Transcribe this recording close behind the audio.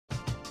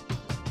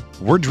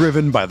We're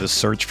driven by the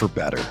search for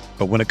better.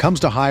 But when it comes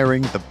to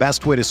hiring, the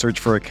best way to search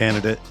for a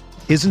candidate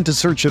isn't to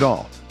search at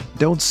all.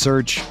 Don't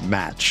search,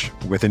 match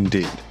with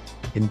Indeed.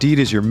 Indeed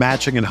is your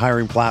matching and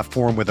hiring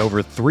platform with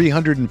over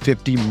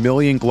 350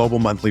 million global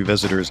monthly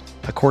visitors,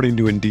 according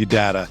to Indeed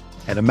data,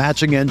 and a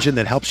matching engine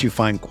that helps you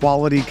find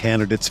quality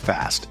candidates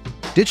fast.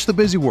 Ditch the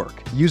busy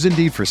work. Use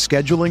Indeed for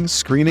scheduling,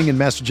 screening, and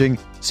messaging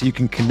so you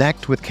can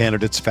connect with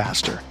candidates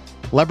faster.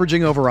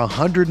 Leveraging over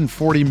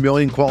 140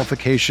 million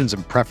qualifications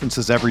and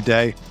preferences every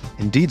day,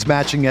 Indeed's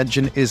matching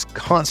engine is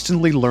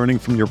constantly learning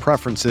from your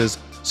preferences,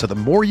 so the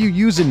more you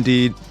use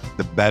Indeed,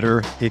 the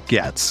better it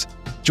gets.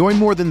 Join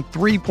more than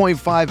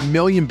 3.5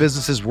 million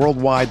businesses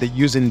worldwide that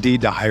use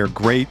Indeed to hire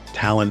great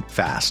talent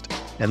fast.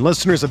 And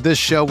listeners of this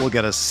show will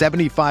get a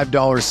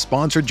 $75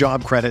 sponsored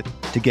job credit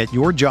to get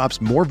your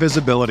jobs more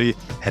visibility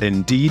at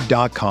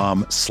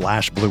Indeed.com/Blue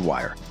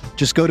Wire.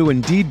 Just go to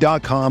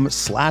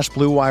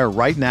Indeed.com/Blue Wire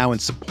right now and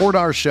support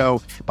our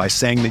show by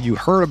saying that you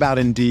heard about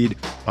Indeed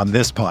on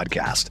this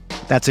podcast.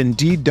 That's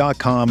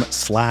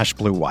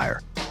Indeed.com/Blue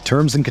Wire.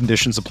 Terms and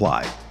conditions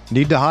apply.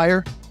 Need to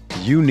hire?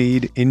 You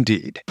need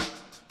Indeed.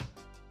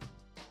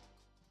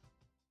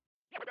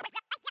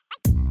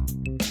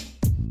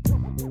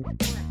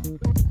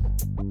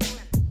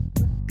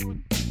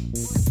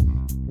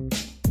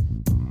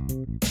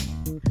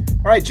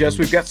 All right, Jess,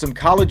 we've got some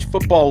college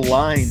football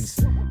lines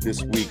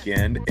this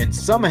weekend, and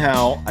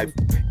somehow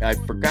I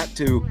forgot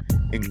to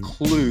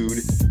include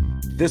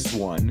this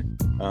one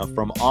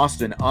from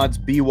Austin. Odds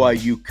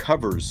BYU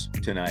covers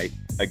tonight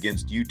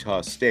against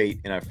Utah State,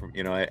 and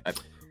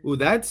Well,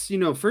 that's,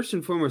 first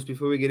and foremost,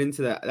 before we get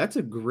into that, that's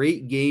a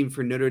great game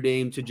for Notre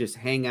Dame to just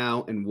hang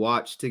out and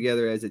watch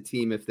together as a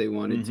team if they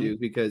wanted to,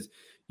 because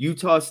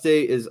Utah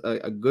State is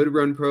a good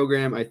run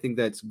program. I think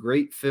that's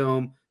great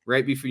film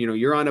right before,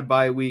 you're on a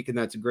bye week, and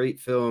that's a great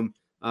film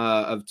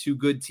of two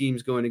good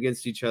teams going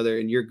against each other,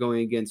 and you're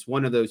going against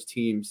one of those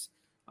teams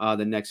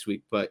the next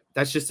week. But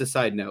that's just a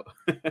side note.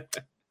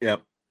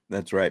 Yep,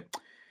 that's right.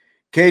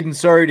 Caden,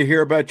 sorry to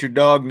hear about your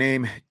dog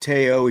named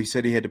Teo. He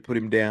said he had to put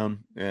him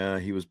down.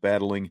 He was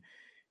battling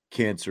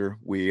cancer.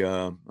 We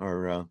are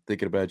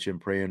thinking about you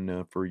and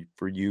praying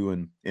for you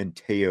and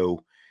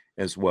Teo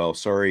as well.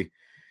 Sorry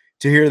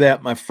to hear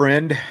that, my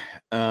friend.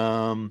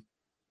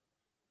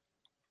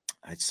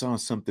 I saw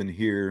something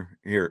here.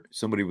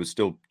 Somebody was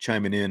still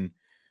chiming in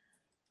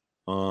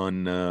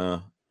on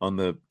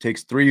the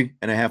takes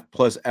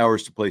 3.5+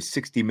 hours to play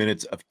 60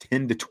 minutes of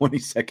 10 to 20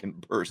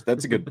 second bursts.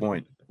 That's a good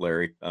point,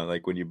 Larry.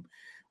 Like when you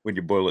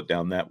boil it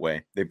down that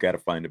way, they've got to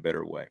find a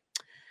better way.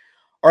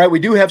 All right, we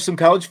do have some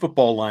college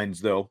football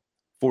lines though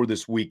for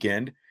this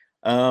weekend.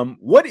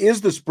 What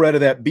is the spread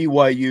of that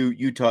BYU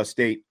Utah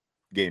State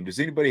game? Does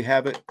anybody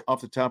have it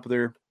off the top of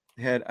their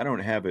head? I don't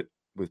have it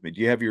with me.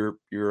 Do you have your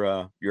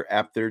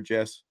app there,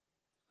 Jess?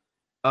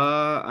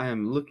 I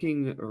am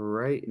looking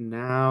right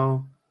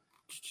now,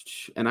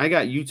 and I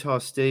got Utah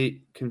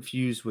State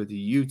confused with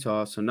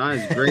Utah, so not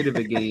as great of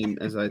a game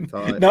as I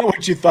thought. Not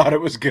what you thought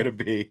it was going to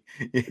be.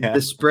 Yeah.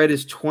 The spread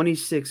is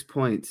 26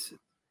 points.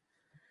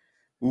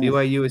 Ooh.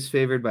 BYU is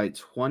favored by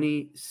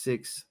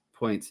 26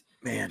 points.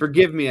 Man,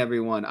 forgive me,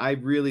 everyone. I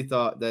really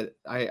thought that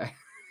I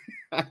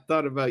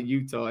thought about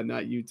Utah and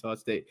not Utah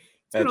State.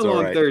 It's been a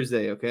long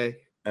Thursday, okay?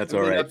 That's I've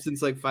all been right. Up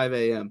since like 5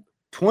 a.m.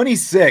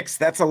 26.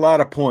 That's a lot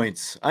of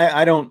points.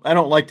 I don't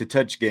like to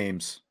touch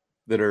games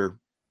that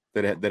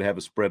have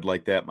a spread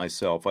like that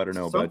myself. I don't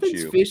know about you.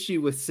 Something's fishy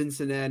with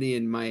Cincinnati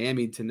and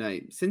Miami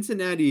tonight.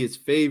 Cincinnati is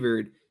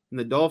favored, and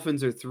the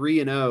Dolphins are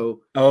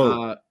 3-0.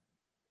 Oh,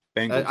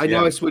 Bengals. I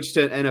know I switched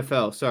to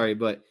NFL. Sorry,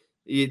 but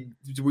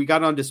we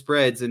got onto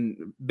spreads,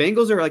 and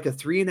Bengals are like a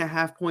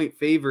 3.5 point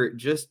favorite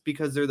just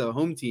because they're the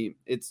home team.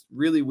 It's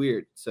really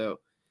weird. So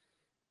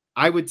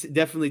I would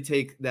definitely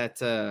take that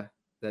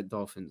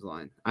Dolphins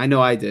line. I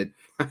know I did.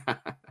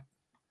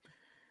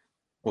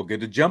 Well,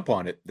 good to jump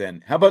on it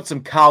then. How about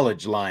some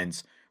college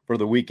lines for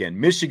the weekend?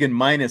 Michigan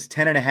minus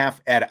 10.5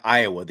 at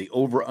Iowa. The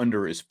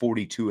over-under is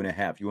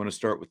 42.5. You want to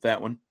start with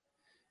that one?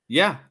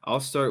 Yeah,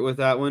 I'll start with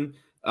that one.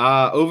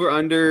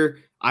 Over-under,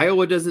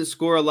 Iowa doesn't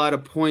score a lot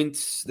of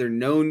points. They're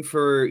known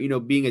for,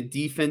 being a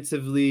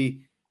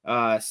defensively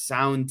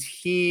sound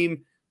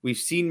team. We've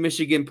seen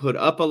Michigan put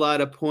up a lot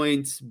of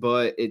points,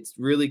 but it's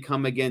really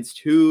come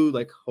against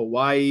like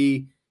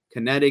Hawaii,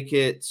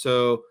 Connecticut.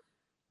 So,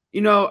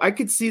 I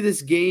could see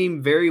this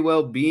game very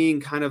well being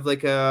kind of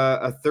like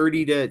a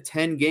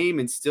 30-10 game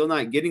and still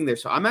not getting there.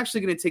 So I'm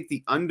actually going to take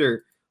the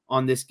under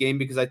on this game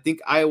because I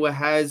think Iowa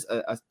has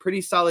a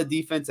pretty solid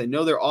defense. I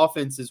know their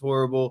offense is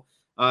horrible.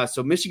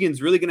 So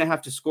Michigan's really going to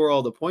have to score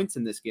all the points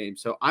in this game.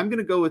 So I'm going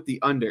to go with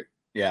the under.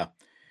 Yeah.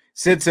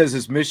 Sid says,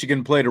 has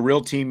Michigan played a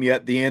real team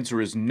yet? The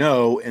answer is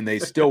no, and they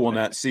still will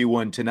not see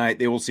one tonight.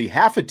 They will see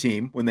half a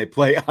team when they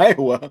play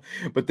Iowa,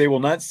 but they will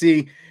not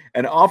see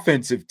an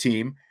offensive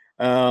team.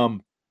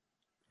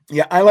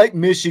 Yeah, I like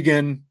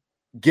Michigan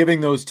giving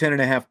those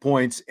 10.5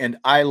 points, and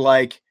I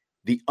like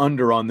the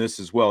under on this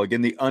as well.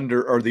 Again, the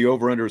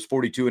over-under is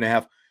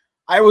 42.5.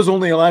 I was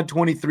only allowed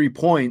 23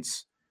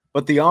 points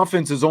but the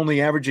offense is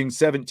only averaging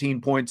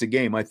 17 points a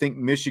game. I think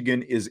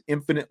Michigan is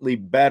infinitely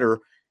better.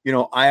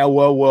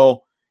 Iowa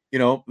will,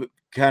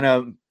 kind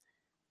of,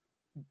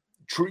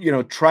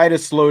 try to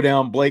slow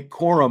down Blake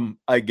Corum,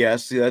 I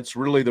guess. That's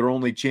really their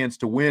only chance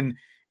to win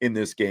in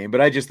this game.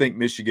 But I just think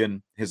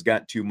Michigan has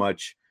got too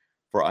much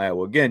for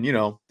Iowa. Again,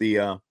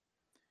 the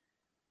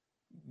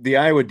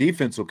Iowa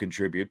defense will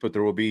contribute, but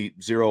there will be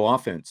zero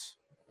offense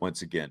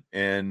once again.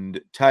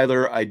 And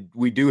Tyler,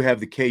 we do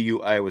have the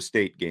KU Iowa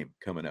State game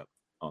coming up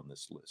on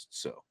this list,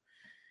 so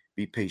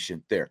be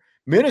patient there.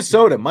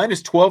 Minnesota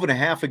minus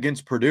 12.5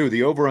 against Purdue.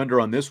 The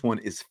over/under on this one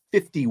is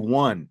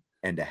 51.5.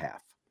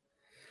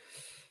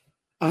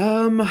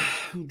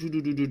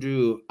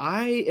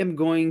 I am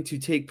going to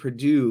take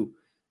Purdue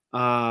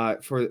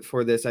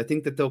for this. I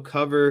think that they'll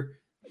cover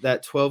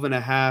that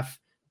 12.5.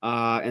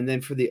 And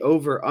then for the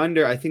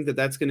over/under, I think that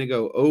that's going to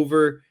go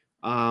over.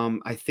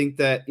 I think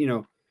that,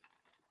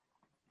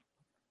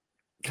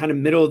 kind of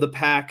middle of the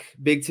pack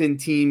Big Ten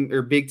team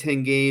or Big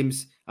Ten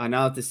games.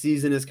 Now that the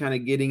season is kind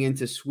of getting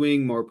into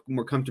swing, more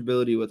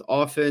comfortability with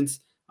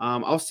offense.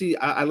 I'll see.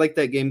 I like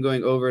that game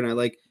going over, and I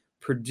like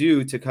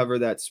Purdue to cover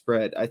that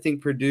spread. I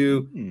think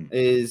Purdue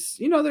is,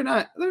 they're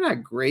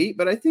not great,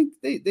 but I think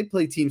they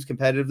play teams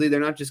competitively. They're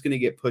not just going to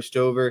get pushed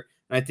over.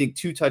 And I think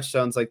 2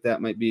 touchdowns like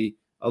that might be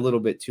a little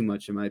bit too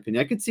much in my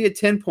opinion. I could see a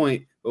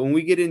 10-point, but when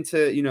we get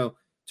into,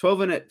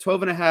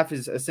 12.5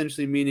 is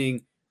essentially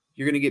meaning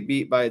you're going to get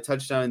beat by a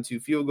touchdown and 2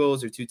 field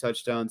goals or 2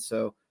 touchdowns.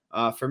 So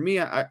for me,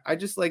 I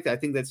just like that. I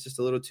think that's just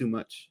a little too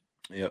much.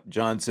 Yep.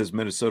 John says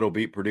Minnesota will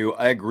beat Purdue.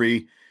 I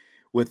agree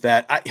with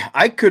that.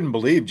 I couldn't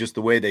believe just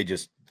the way they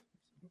just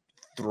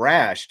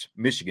thrashed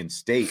Michigan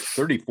State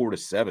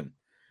 34-7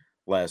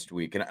 last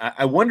week. And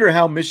I wonder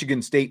how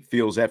Michigan State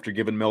feels after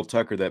giving Mel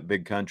Tucker that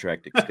big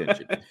contract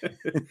extension.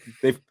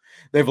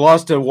 They've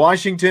lost to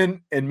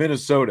Washington and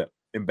Minnesota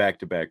in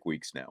back-to-back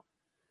weeks now.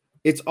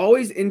 It's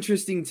always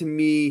interesting to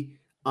me,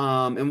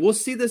 and we'll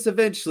see this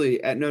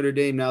eventually at Notre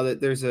Dame now that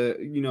there's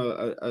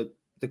the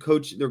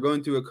coach, they're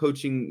going through a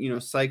coaching,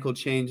 cycle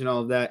change and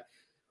all of that.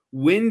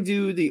 When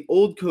do the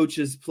old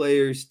coaches'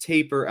 players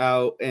taper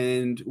out,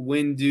 and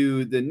when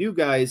do the new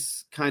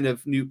guys, kind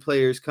of new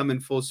players, come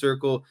in full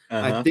circle?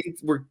 I think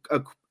we're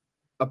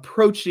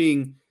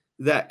approaching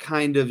that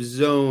kind of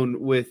zone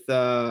with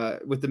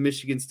the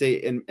Michigan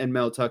State and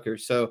Mel Tucker.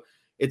 So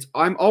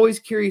I'm always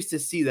curious to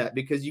see that,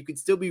 because you could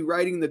still be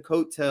riding the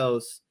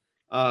coattails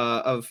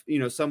of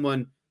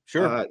someone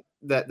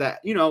that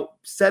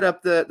set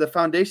up the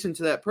foundation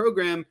to that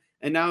program.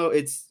 And now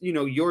it's,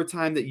 your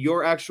time that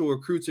your actual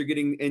recruits are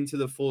getting into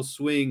the full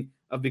swing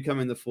of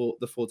becoming the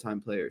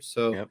full-time players.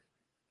 So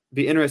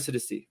Be interested to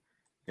see.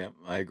 Yep,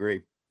 I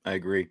agree.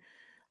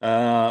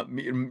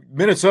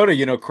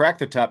 Minnesota, cracked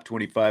the top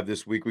 25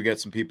 this week. We got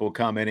some people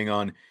commenting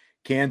on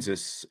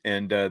Kansas,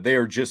 and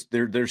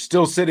they're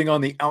still sitting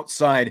on the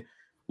outside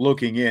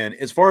looking in.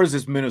 As far as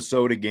this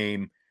Minnesota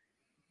game,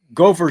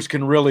 Gophers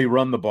can really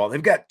run the ball.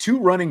 They've got 2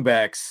 running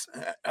backs.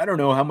 I don't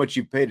know how much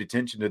you've paid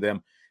attention to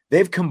them.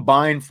 They've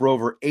combined for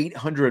over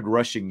 800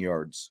 rushing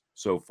yards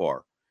so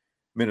far.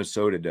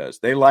 Minnesota does.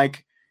 They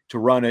like to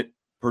run it.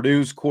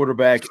 Purdue's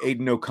quarterback,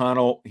 Aiden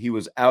O'Connell, he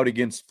was out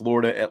against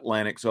Florida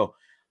Atlantic. So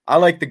I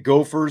like the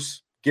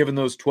Gophers, given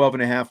those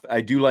 12.5. I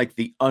do like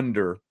the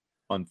under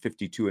on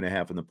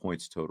 52.5 in the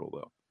points total,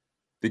 though.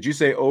 Did you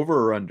say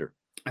over or under?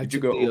 I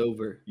took the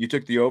over. You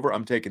took the over?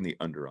 I'm taking the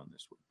under on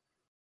this one.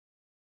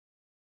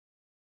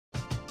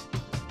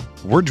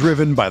 We're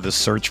driven by the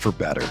search for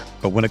better.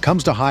 But when it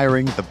comes to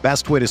hiring, the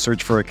best way to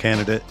search for a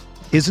candidate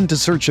isn't to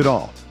search at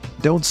all.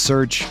 Don't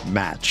search,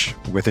 match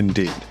with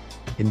Indeed.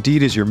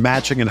 Indeed is your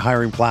matching and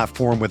hiring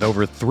platform with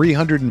over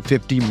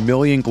 350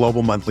 million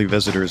global monthly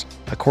visitors,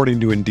 according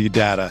to Indeed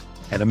data,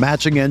 and a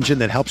matching engine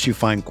that helps you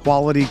find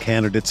quality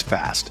candidates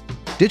fast.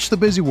 Ditch the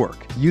busy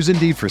work. Use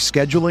Indeed for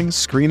scheduling,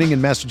 screening,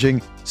 and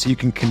messaging so you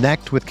can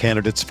connect with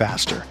candidates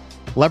faster.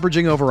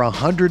 Leveraging over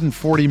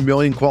 140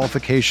 million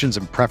qualifications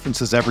and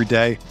preferences every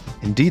day,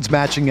 Indeed's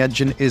matching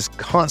engine is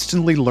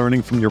constantly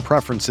learning from your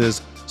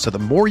preferences, so the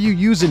more you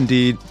use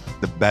Indeed,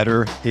 the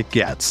better it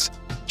gets.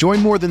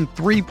 Join more than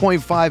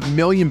 3.5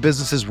 million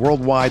businesses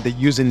worldwide that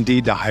use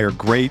Indeed to hire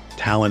great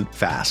talent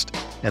fast.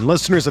 And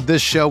listeners of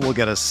this show will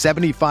get a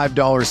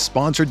 $75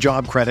 sponsored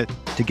job credit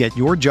to get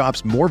your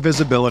jobs more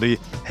visibility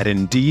at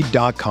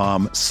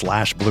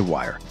Indeed.com/Blue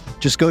Wire.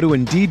 Just go to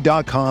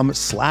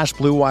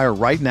Indeed.com/Blue Wire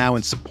right now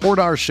and support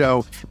our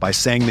show by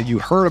saying that you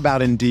heard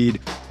about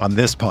Indeed on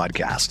this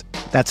podcast.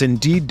 That's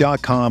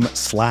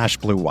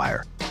Indeed.com/Blue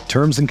Wire.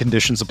 Terms and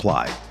conditions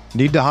apply.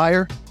 Need to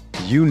hire?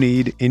 You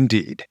need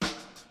Indeed.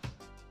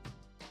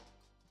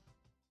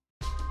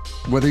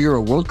 Whether you're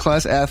a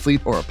world-class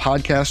athlete or a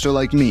podcaster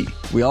like me,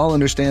 we all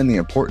understand the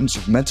importance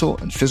of mental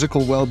and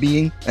physical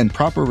well-being and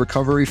proper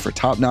recovery for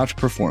top-notch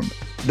performance.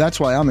 That's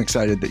why I'm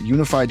excited that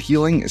Unified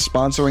Healing is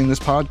sponsoring this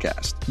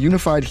podcast.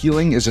 Unified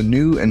Healing is a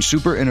new and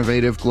super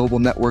innovative global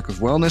network of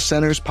wellness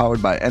centers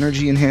powered by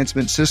Energy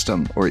Enhancement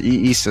System, or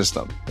EE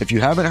System. If you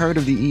haven't heard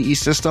of the EE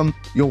System,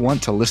 you'll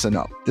want to listen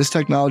up. This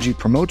technology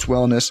promotes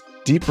wellness,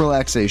 deep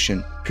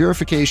relaxation,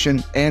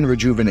 purification, and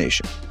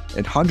rejuvenation.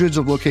 In hundreds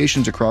of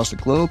locations across the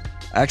globe,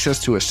 access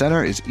to a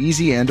center is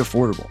easy and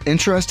affordable.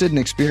 Interested in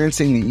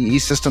experiencing the EE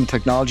System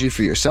technology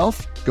for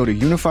yourself? Go to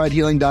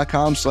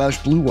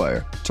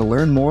unifiedhealing.com/bluewire to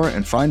learn more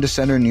and find a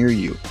center near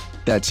you.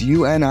 That's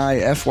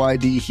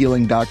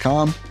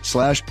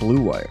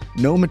unifydhealing.com/bluewire.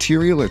 No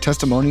material or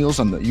testimonials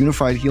on the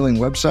Unified Healing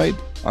website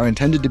are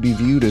intended to be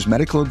viewed as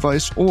medical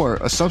advice or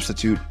a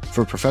substitute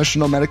for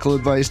professional medical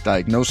advice,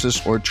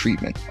 diagnosis, or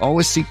treatment.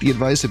 Always seek the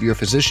advice of your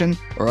physician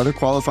or other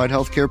qualified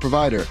healthcare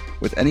provider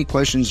with any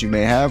questions you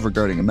may have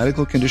regarding a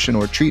medical condition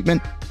or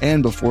treatment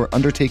and before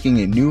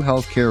undertaking a new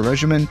healthcare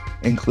regimen,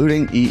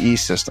 including EE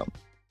System.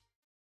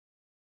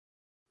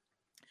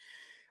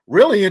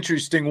 Really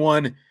interesting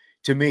one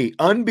to me.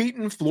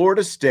 Unbeaten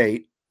Florida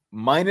State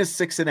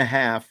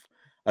 -6.5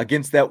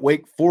 against that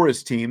Wake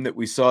Forest team that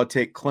we saw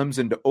take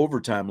Clemson to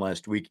overtime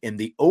last week. And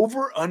the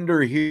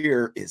over-under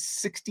here is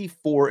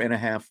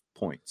 64.5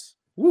 points.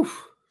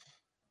 Woof.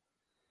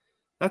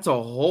 That's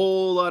a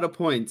whole lot of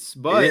points.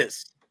 But it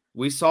is.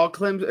 We saw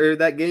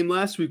that game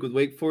last week with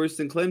Wake Forest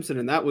and Clemson,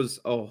 and that was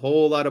a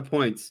whole lot of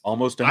points.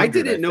 Almost 100, I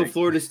didn't know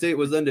Florida State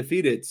was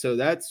undefeated, so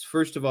that's,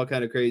 first of all,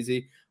 kind of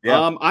crazy.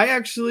 Yeah.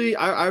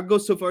 I'd go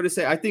so far to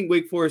say I think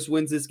Wake Forest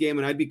wins this game,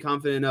 and I'd be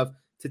confident enough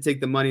to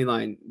take the money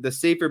line. The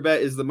safer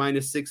bet is the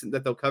 -6,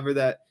 that they'll cover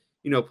that,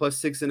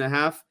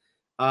 +6.5.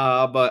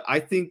 But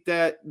I think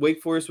that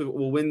Wake Forest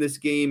will win this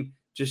game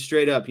just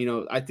straight up.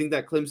 I think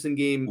that Clemson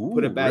game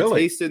put a bad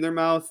taste in their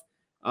mouth.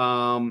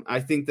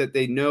 I think that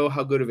they know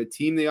how good of a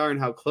team they are and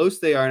how close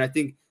they are. And I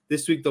think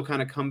this week they'll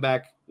kind of come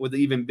back with an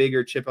even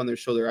bigger chip on their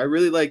shoulder. I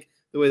really like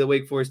the way the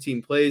Wake Forest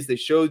team plays. They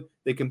showed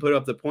they can put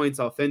up the points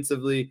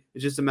offensively.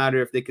 It's just a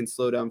matter if they can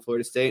slow down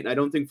Florida State. And I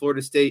don't think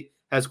Florida State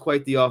has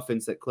quite the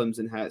offense that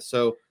Clemson has.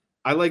 So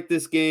I like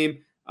this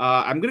game.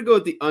 I'm going to go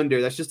with the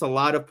under. That's just a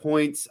lot of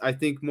points. I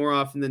think more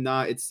often than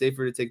not, it's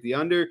safer to take the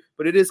under,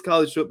 but it is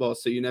college football,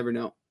 so you never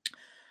know.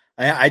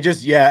 And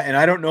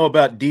I don't know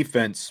about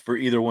defense for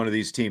either one of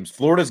these teams.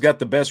 Florida's got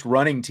the best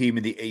running team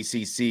in the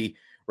ACC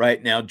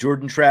right now.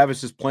 Jordan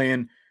Travis is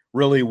playing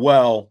really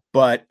well,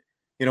 but,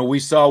 we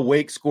saw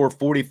Wake score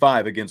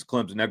 45 against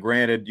Clemson. Now,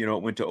 granted,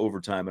 it went to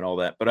overtime and all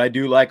that, but I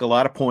do like a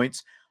lot of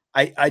points.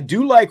 I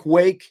do like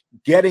Wake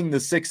getting the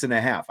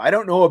 6.5. I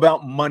don't know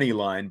about money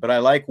line, but I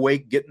like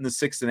Wake getting the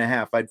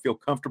 6.5. I'd feel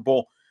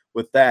comfortable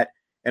with that.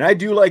 And I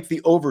do like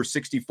the over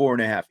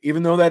 64.5,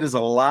 even though that is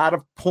a lot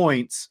of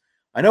points.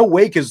 I know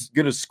Wake is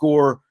going to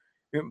score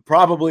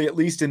probably at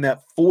least in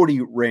that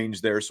 40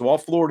 range there. So all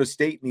Florida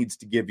State needs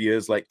to give you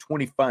is like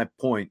 25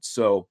 points.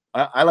 So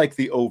I like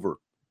the over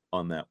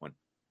on that one.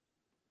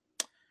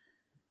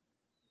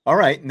 All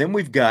right. And then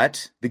we've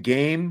got the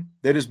game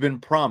that has been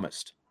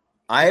promised.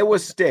 Iowa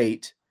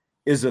State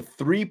is a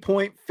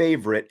 3-point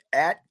favorite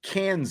at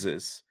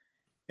Kansas,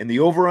 and the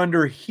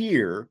over-under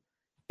here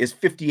is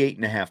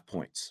 58.5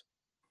 points.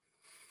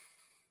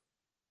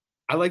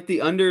 I like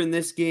the under in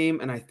this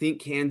game, and I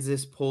think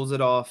Kansas pulls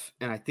it off,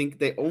 and I think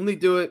they only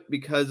do it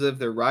because of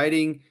their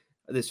riding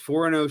this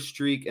 4-0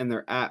 streak, and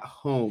they're at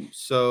home.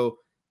 So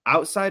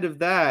outside of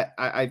that,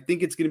 I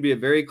think it's going to be a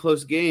very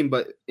close game,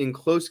 but in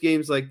close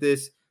games like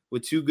this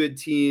with two good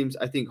teams,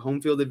 I think home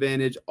field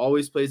advantage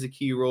always plays a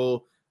key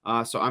role.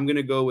 So I'm going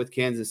to go with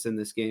Kansas in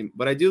this game,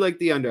 but I do like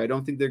the under. I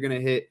don't think they're going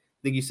to hit. I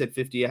think you said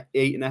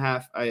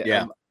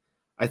 58.5.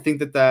 I think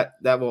that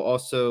will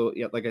also,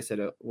 like I said,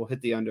 we'll hit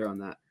the under on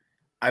that.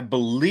 I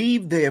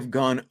believe they have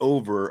gone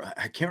over.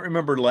 I can't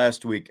remember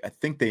last week. I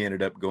think they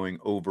ended up going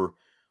over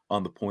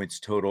on the points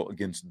total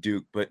against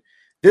Duke, but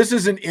this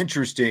is an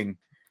interesting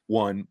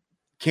one.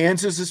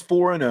 Kansas is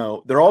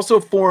 4-0. They're also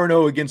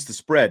 4-0 against the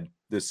spread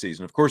this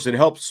season. Of course, it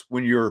helps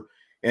when you're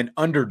an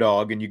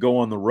underdog and you go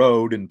on the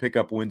road and pick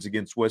up wins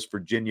against West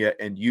Virginia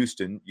and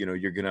Houston.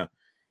 You're gonna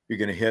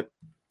hit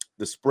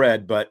the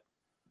spread, but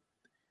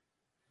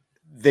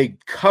they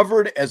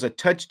covered as a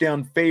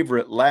touchdown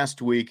favorite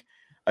last week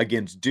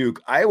against Duke.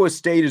 Iowa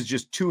State is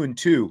just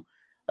 2-2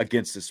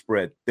 against the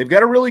spread. They've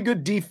got a really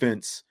good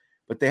defense,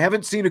 but they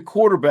haven't seen a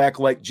quarterback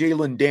like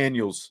Jalen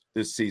Daniels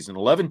this season.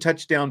 11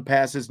 touchdown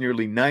passes,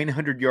 nearly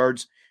 900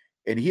 yards,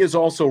 and he has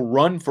also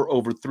run for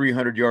over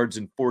 300 yards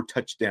and 4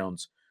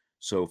 touchdowns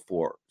so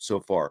far.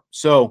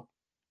 So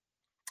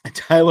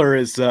Tyler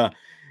is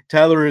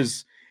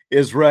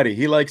ready.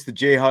 He likes the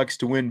Jayhawks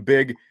to win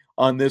big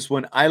on this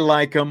one. I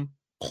like them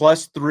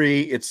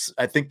 +3. It's,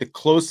 I think, the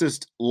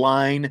closest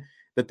line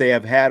that they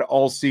have had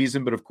all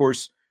season, but of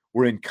course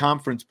we're in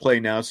conference play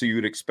now, so you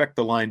would expect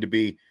the line to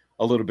be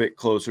a little bit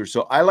closer.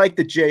 So I like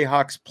the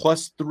Jayhawks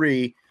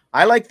 +3.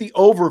 I like the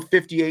over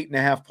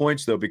 58.5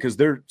 points though, because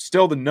they're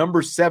still the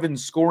number 7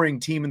 scoring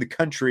team in the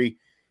country.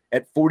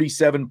 at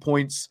 47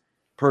 points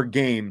per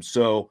game.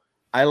 So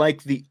I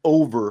like the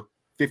over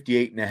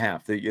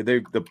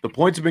 58.5. The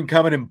points have been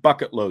coming in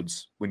bucket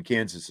loads when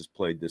Kansas has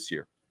played this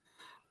year.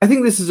 I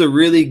think this is a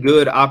really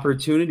good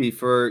opportunity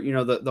for,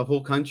 the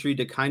whole country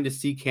to kind of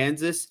see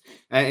Kansas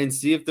and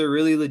see if they're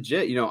really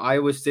legit.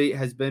 Iowa State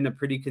has been a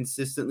pretty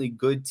consistently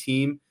good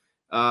team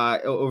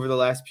over the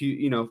last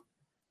few,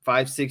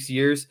 5-6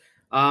 years.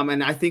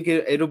 And I think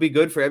it'll be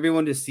good for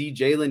everyone to see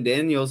Jalen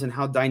Daniels and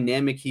how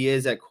dynamic he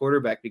is at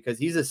quarterback, because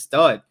he's a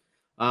stud.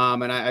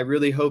 And I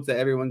really hope that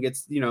everyone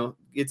gets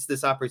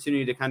this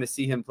opportunity to kind of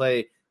see him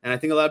play. And I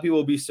think a lot of people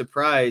will be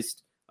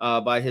surprised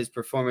by his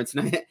performance.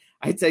 And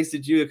I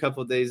texted you a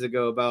couple of days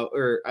ago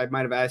or I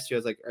might have asked you, I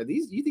was like,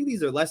 you think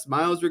these are Les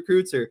Miles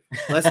recruits, or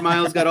Les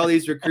Miles got all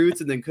these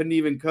recruits and then couldn't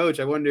even coach?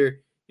 I wonder,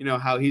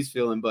 how he's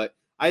feeling. But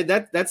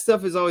that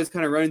stuff is always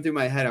kind of running through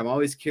my head. I'm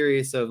always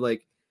curious of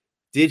like,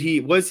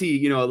 was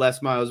he a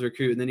Les Miles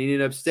recruit, and then he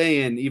ended up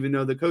staying, even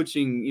though the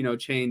coaching,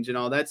 change and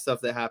all that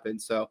stuff that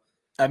happened. So,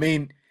 I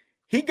mean,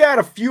 he got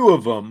a few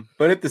of them,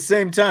 but at the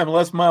same time,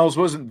 Les Miles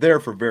wasn't there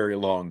for very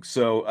long.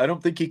 So I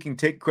don't think he can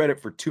take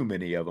credit for too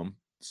many of them.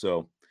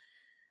 So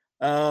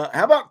how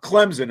about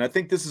Clemson? I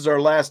think this is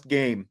our last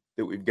game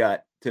that we've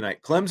got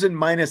tonight. Clemson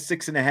minus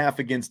 6.5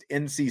 against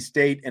NC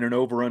State, and an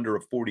over-under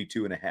of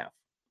 42.5.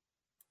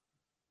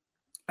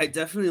 I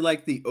definitely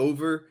like the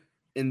over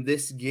in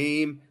this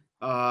game.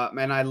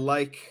 And I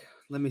like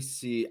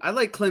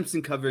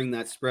Clemson covering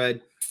that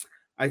spread.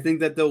 I think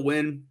that they'll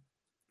win.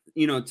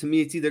 To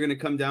me, it's either going to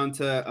come down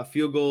to a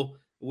field goal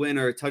win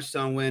or a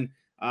touchdown win.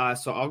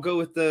 So I'll go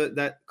with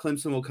that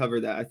Clemson will cover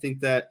that. I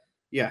think that,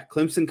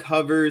 Clemson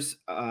covers.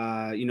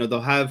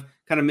 They'll have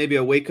kind of maybe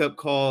a wake-up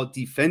call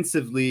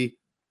defensively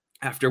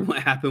after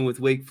what happened with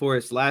Wake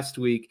Forest last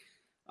week.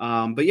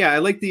 But I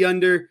like the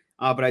under,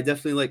 but I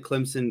definitely like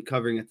Clemson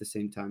covering at the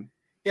same time.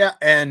 Yeah,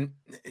 and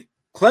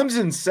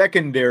Clemson's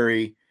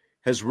secondary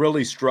has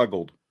really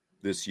struggled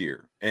this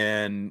year.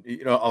 And,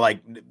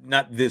 like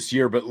not this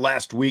year, but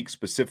last week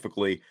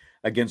specifically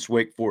against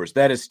Wake Forest.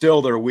 That is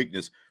still their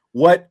weakness.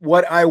 What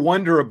I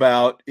wonder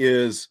about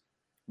is,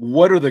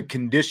 what are the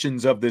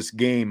conditions of this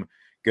game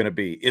going to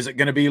be? Is it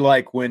going to be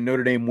like when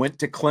Notre Dame went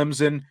to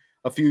Clemson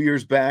a few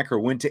years back, or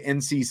went to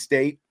NC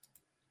State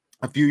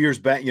a few years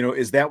back?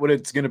 Is that what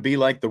it's going to be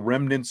like, the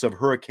remnants of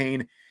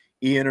Hurricane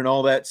Ian and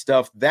all that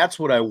stuff? That's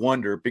what I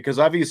wonder, because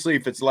obviously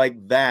if it's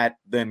like that,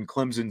 then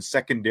Clemson's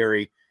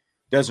secondary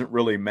doesn't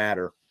really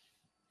matter.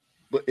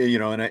 But,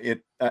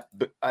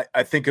 but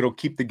I think it'll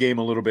keep the game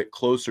a little bit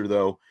closer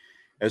though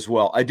as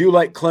well. I do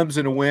like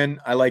Clemson to win.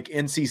 I like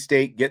NC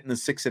State getting the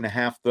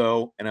 6.5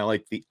 though, and I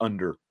like the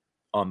under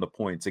on the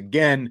points.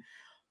 Again,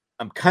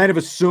 I'm kind of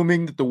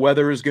assuming that the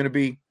weather is going to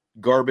be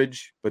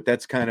garbage, but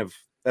that's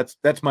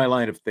my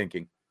line of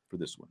thinking for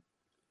this one.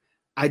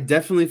 I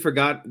definitely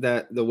forgot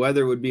that the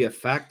weather would be a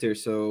factor,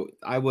 so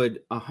I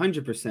would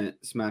 100%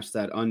 smash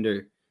that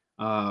under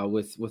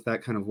with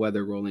that kind of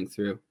weather rolling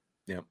through.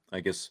 Yeah,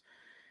 I guess,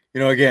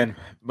 again,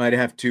 might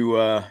have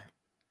to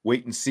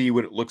wait and see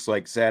what it looks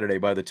like Saturday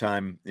by the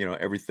time,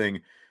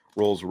 everything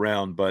rolls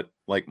around. But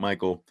like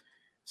Michael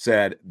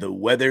said, the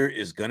weather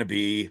is going to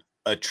be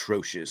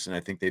atrocious, and I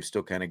think they've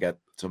still kind of got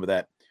some of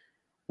that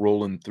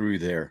rolling through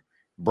there.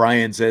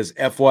 Brian says,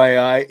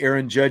 FYI,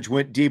 Aaron Judge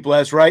went deep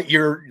last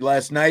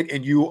night,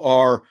 and you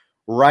are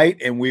right.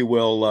 And we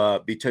will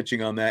be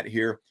touching on that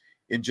here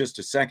in just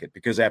a second,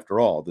 because after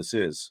all, this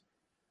is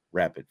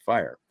rapid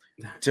fire.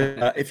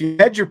 If you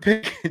had your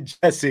pick,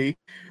 Jesse,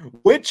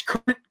 which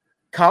current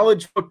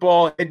college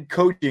football head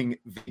coaching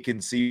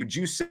vacancy would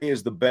you say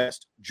is the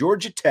best?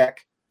 Georgia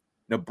Tech,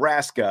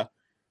 Nebraska,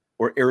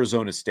 or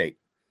Arizona State?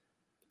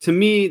 To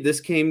me, this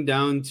came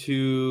down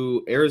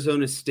to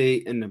Arizona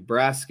State and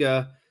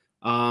Nebraska.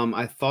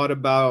 I thought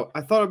about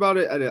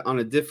it on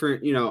a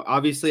different,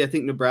 obviously I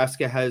think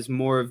Nebraska has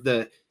more of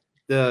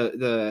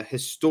the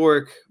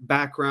historic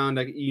background,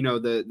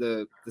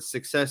 the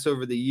success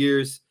over the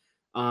years.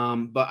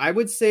 But I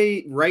would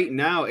say right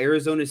now,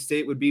 Arizona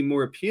State would be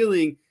more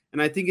appealing.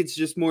 And I think it's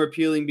just more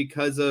appealing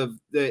because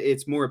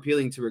it's more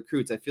appealing to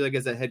recruits. I feel like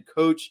as a head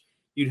coach,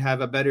 you'd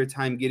have a better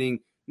time getting,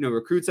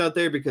 recruits out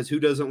there, because who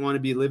doesn't want to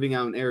be living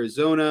out in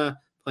Arizona,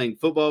 playing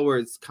football where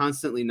it's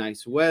constantly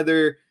nice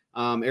weather?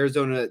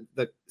 Arizona,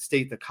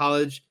 the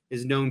college,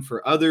 is known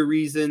for other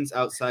reasons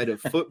outside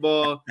of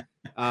football.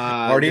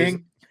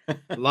 Partying,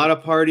 a lot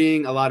of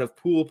partying, a lot of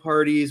pool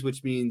parties,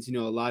 which means, a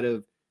lot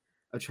of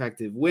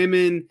attractive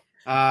women.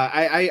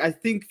 I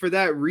think for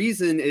that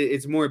reason,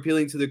 it's more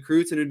appealing to the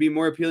recruits, and it'd be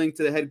more appealing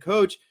to the head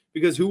coach,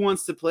 because who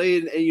wants to play,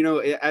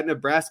 at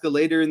Nebraska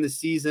later in the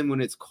season when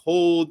it's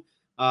cold,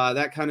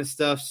 that kind of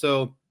stuff.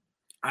 So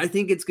I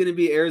think it's going to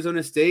be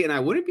Arizona State, and I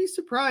wouldn't be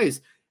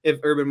surprised if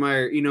Urban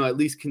Meyer, at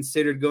least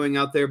considered going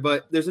out there.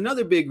 But there's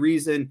another big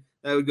reason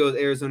that I would go with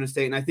Arizona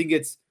State, and I think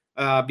it's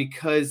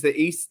because I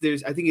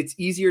think it's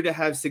easier to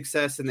have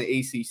success in the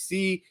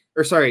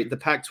the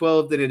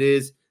Pac-12 than it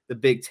is the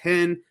Big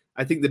Ten.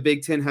 I think the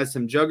Big Ten has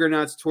some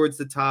juggernauts towards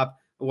the top,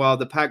 while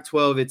the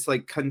Pac-12, it's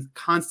like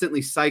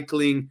constantly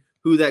cycling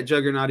who that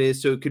juggernaut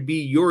is. So it could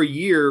be your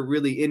year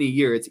really any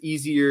year. It's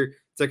easier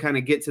to kind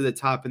of get to the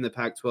top in the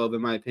Pac-12,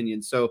 in my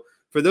opinion. So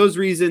for those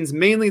reasons,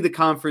 mainly the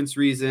conference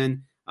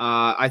reason,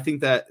 I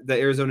think that the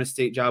Arizona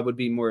State job would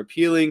be more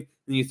appealing.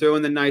 And you throw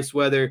in the nice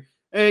weather.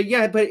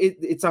 Yeah, but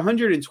it's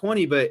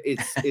 120, but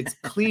it's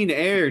clean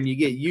air and you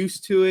get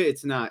used to it.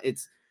 It's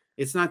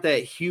not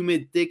that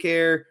humid, thick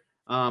air.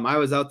 I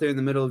was out there in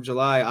the middle of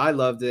July. I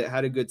loved it,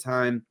 had a good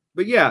time.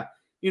 But yeah,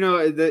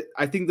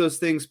 I think those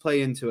things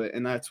play into it,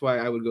 and that's why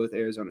I would go with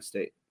Arizona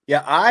State.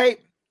 Yeah, I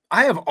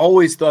have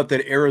always thought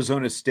that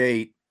Arizona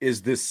State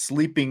is this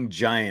sleeping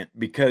giant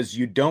because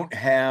you don't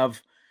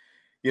have,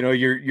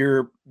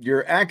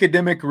 your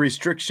academic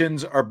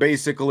restrictions are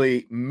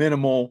basically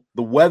minimal.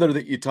 The weather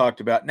that you talked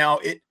about. Now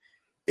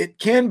it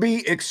can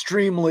be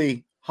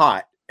extremely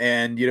hot,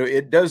 and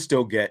it does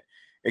still get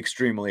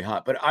extremely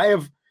hot. But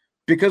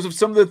because of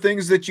some of the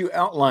things that you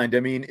outlined, I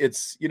mean,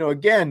 it's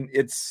again,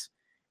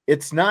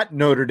 it's not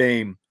Notre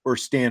Dame or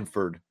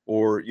Stanford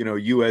or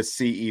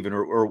USC even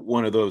or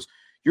one of those.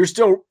 You're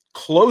still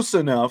close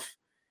enough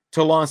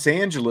to Los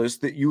Angeles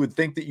that you would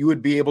think that you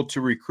would be able to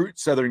recruit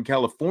Southern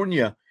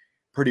California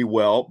pretty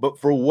well. But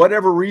for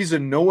whatever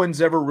reason, no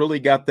one's ever really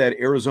got that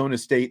Arizona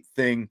State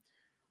thing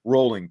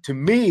rolling. To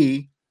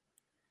me,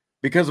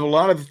 because of a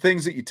lot of the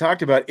things that you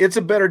talked about, it's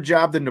a better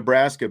job than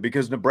Nebraska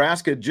because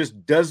Nebraska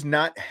just does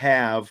not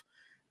have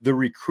the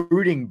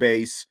recruiting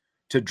base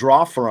to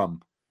draw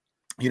from.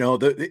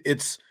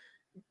 It's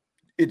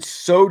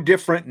so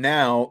different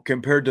now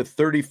compared to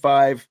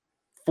 35,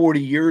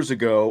 40 years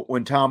ago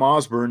when Tom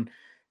Osborne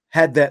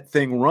had that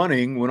thing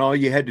running, when all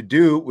you had to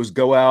do was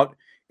go out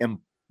and,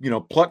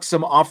 pluck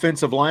some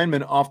offensive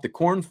linemen off the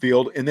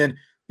cornfield. And then,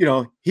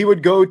 he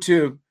would go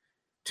to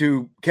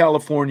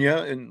California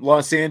and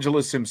Los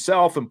Angeles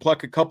himself and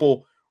pluck a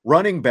couple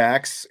running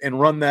backs and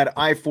run that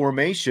I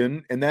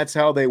formation. And that's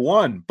how they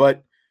won.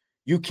 But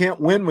you can't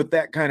win with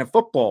that kind of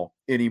football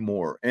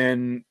anymore.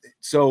 And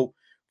so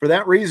for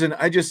that reason,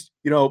 I just,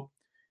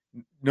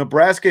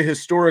 Nebraska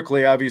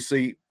historically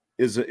obviously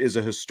is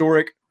a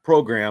historic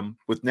program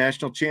with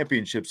national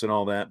championships and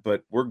all that,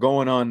 but we're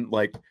going on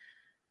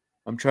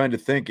I'm trying to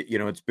think,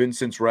 it's been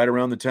since right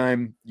around the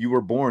time you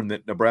were born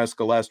that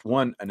Nebraska last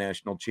won a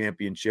national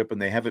championship,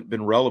 and they haven't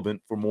been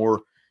relevant for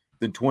more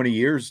than 20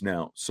 years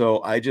now.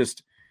 So I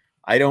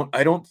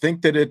don't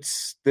think that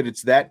it's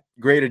that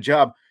great a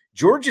job.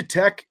 Georgia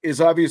Tech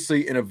is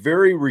obviously in a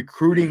very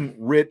recruiting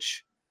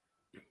rich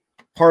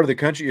part of the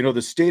country.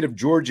 The state of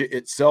Georgia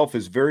itself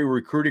is very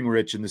recruiting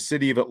rich, and the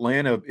city of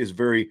Atlanta is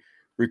very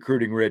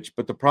recruiting rich.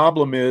 But the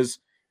problem is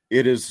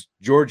it is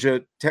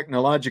Georgia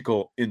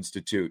Technological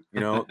Institute.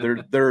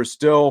 There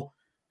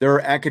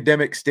are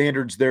academic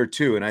standards there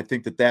too. And I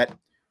think that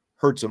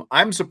hurts them.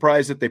 I'm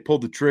surprised that they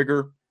pulled the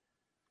trigger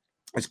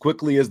as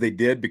quickly as they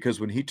did, because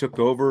when he took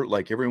over,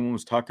 like everyone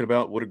was talking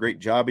about what a great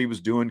job he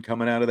was doing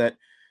coming out of that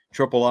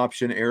triple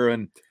option era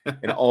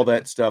and all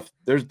that stuff.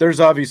 There's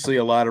obviously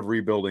a lot of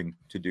rebuilding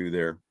to do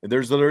there. And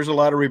there's a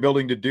lot of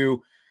rebuilding to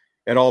do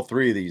at all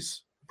three of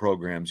these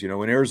programs.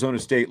 When Arizona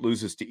State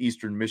loses to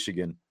Eastern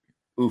Michigan,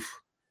 oof,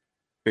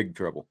 big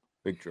trouble.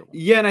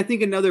 Yeah, and I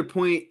think another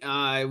point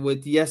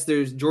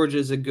there's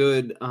Georgia's a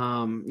good,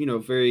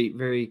 very,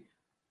 very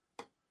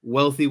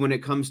wealthy when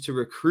it comes to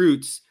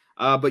recruits.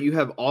 But you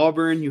have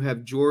Auburn, you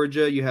have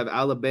Georgia, you have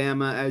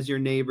Alabama as your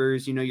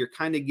neighbors. You're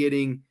kind of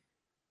getting,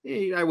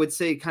 I would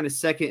say, kind of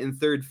second and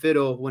third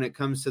fiddle when it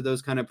comes to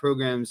those kind of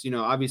programs.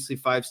 Obviously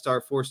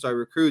 5-star, 4-star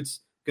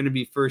recruits going to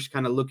be first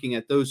kind of looking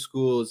at those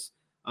schools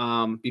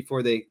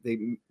before they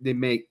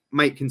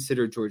might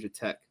consider Georgia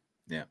Tech.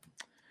 Yeah.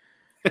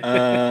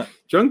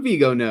 Drunk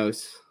Vigo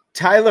knows.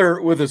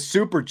 Tyler with a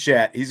super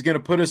chat. He's going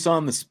to put us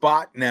on the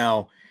spot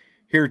now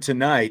here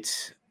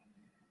tonight.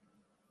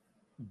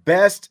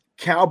 Best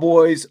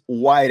Cowboys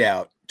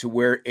wideout to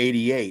wear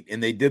 88.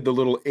 And they did the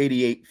little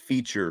 88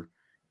 feature,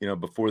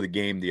 before the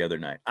game the other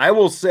night. I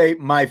will say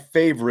my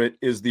favorite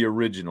is the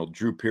original,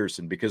 Drew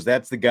Pearson, because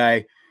that's the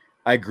guy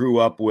I grew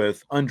up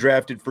with,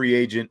 undrafted free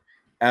agent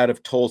out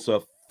of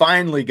Tulsa,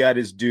 finally got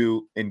his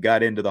due and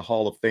got into the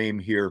Hall of Fame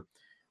here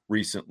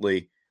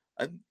recently.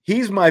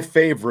 He's my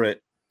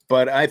favorite,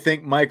 but I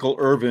think Michael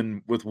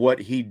Irvin, with what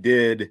he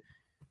did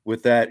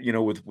with that,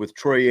 with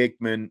Troy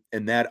Aikman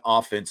and that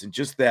offense, and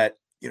just that,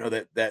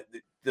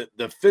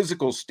 the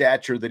physical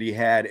stature that he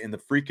had and the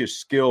freakish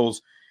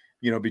skills,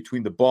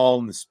 between the ball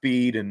and the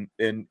speed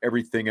and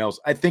everything else,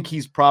 I think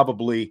he's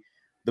probably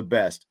the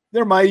best.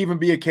 There might even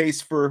be a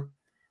case for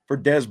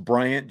Des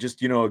Bryant,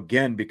 just,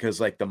 again, because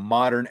the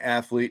modern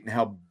athlete and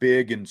how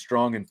big and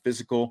strong and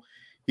physical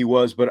he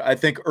was. But I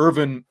think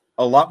Irvin,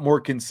 a lot more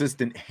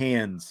consistent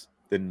hands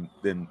than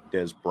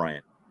Des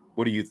Bryant.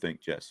 What do you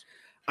think, Jess?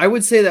 I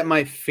would say that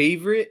my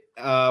favorite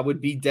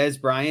would be Des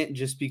Bryant,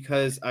 just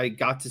because I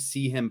got to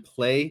see him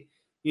play,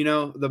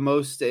 the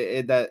most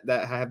that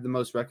I have the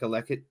most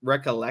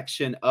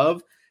recollection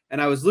of.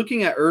 And I was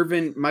looking at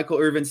Michael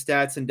Irvin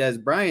stats and Des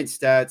Bryant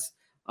stats.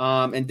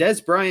 And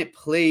Des Bryant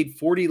played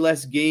 40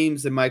 less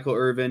games than Michael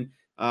Irvin.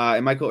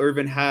 And Michael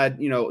Irvin had,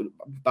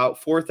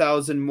 about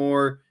 4,000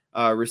 more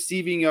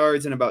receiving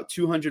yards and about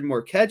 200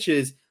 more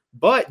catches.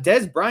 But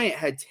Dez Bryant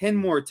had 10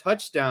 more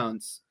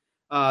touchdowns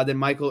than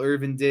Michael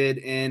Irvin did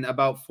in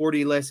about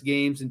 40 less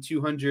games and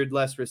 200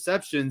 less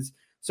receptions.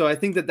 So I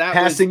think that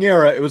passing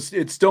era.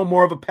 It's still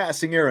more of a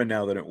passing era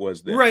now than it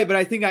was then. Right, but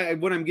I think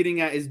what I'm getting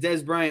at is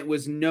Dez Bryant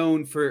was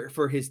known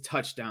for his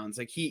touchdowns.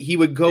 Like he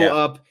would go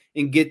up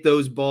and get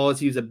those balls.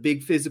 He was a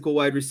big physical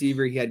wide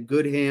receiver. He had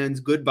good hands,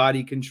 good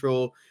body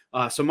control.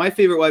 So my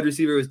favorite wide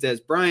receiver was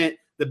Dez Bryant.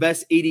 The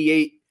best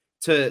 88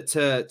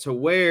 to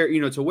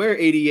wear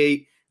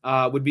 88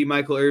 would be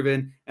Michael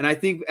Irvin, and I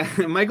think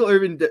Michael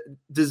Irvin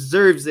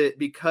deserves it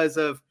because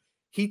of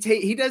he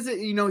does it.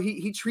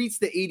 He treats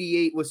the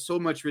 88 with so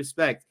much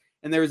respect.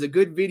 And there was a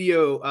good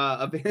video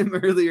of him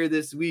earlier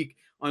this week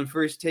on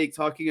First Take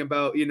talking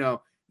about the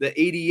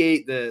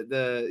 88,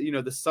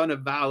 the son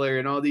of valor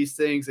and all these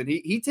things, and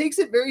he takes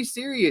it very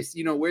serious.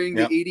 Wearing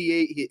the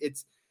 88,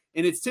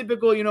 it's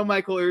typical.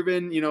 Michael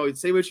Irvin.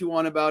 Say what you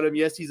want about him.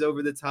 Yes, he's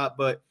over the top,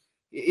 but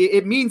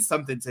it means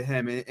something to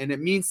him, and it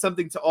means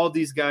something to all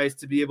these guys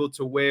to be able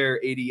to wear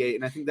 88.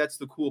 And I think that's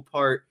the cool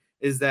part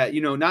is that,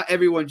 not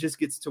everyone just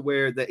gets to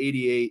wear the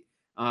 88.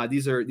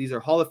 These are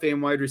Hall of Fame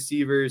wide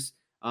receivers.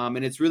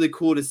 And it's really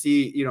cool to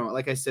see,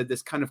 like I said,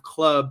 this kind of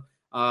club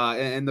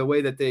and the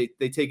way that they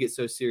take it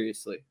so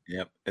seriously.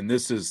 Yep. And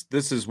this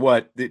is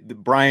what the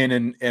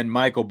Brian and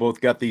Michael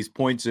both got these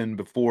points in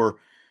before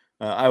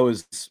I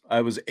was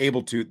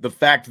able to. The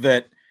fact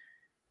that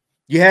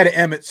you had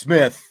Emmitt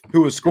Smith,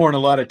 who was scoring a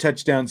lot of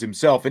touchdowns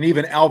himself, and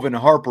even Alvin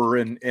Harper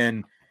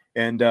and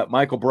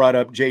Michael brought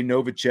up Jay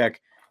Novacek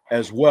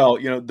as well.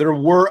 There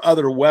were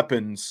other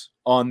weapons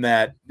on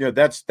that.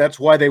 That's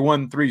why they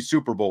won 3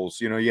 Super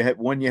Bowls. You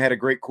had a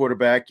great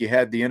quarterback. You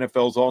had the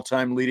NFL's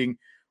all-time leading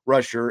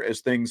rusher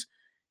as things,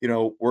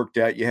 worked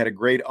out. You had a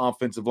great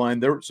offensive line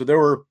there. So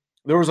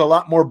there was a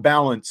lot more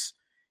balance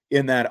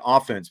in that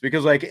offense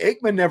because like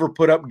Aikman never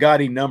put up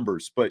gaudy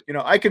numbers, but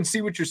I can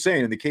see what you're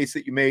saying in the case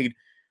that you made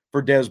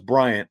for Dez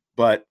Bryant,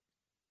 but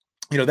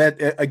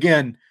that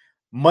again,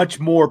 much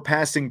more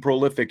passing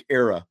prolific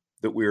era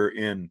that we're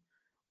in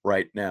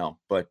right now,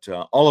 but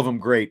all of them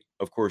great,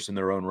 of course, in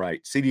their own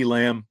right. CeeDee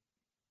Lamb,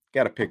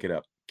 got to pick it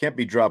up. Can't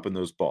be dropping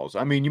those balls.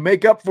 I mean, you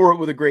make up for it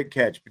with a great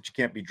catch, but you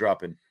can't be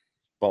dropping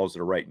balls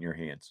that are right in your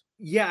hands.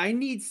 Yeah, I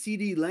need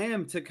CeeDee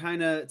Lamb to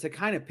kind of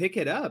pick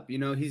it up.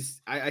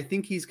 I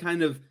think he's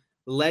kind of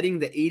letting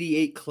the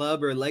 88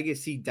 club or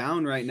legacy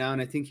down right now,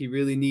 and I think he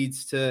really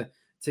needs to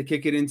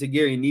kick it into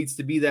gear. He needs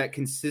to be that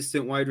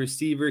consistent wide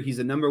receiver. He's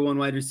a number 1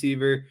 wide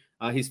receiver.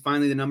 He's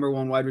finally the number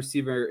 1 wide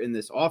receiver in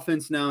this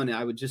offense now, and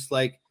I would just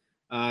like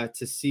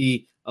to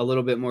see a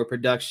little bit more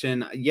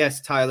production. Yes,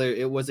 Tyler,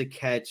 it was a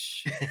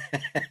catch.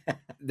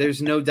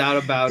 There's no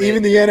doubt about it.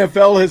 Even the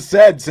NFL has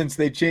said since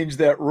they changed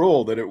that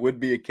rule that it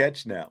would be a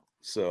catch now.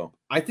 So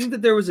I think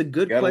that there was a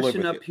good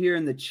question up here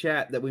in the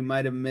chat that we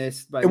might have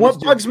missed. And what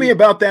bugs me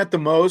about that the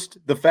most,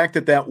 the fact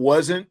that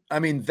wasn't, I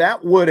mean,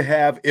 that would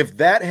have, if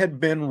that had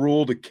been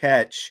ruled a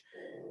catch,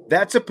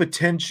 that's a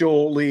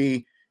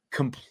potentially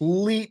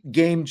complete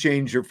game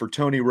changer for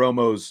Tony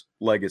Romo's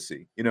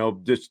legacy.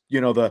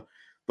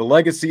 The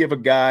legacy of a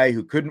guy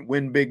who couldn't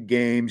win big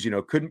games,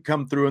 couldn't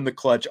come through in the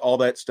clutch, all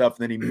that stuff.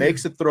 And then he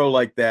makes a throw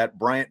like that.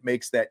 Bryant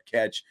makes that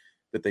catch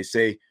that they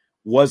say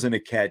wasn't a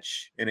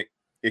catch, and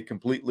it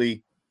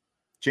completely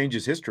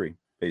changes history,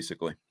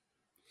 basically.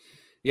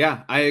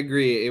 Yeah, I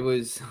agree. It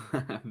was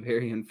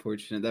very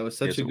unfortunate. That was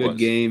such a good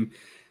game.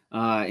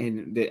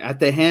 At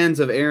the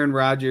hands of Aaron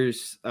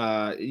Rodgers,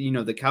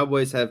 the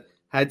Cowboys have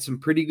had some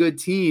pretty good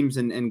teams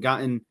and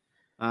gotten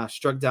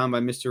struck down by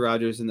Mr.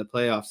 Rodgers in the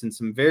playoffs, and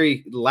some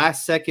very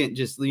last second,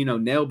 just,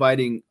 nail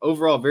biting,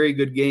 overall very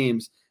good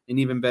games, and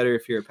even better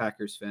if you're a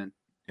Packers fan.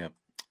 Yep.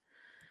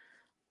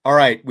 All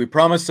right. We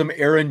promised some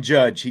Aaron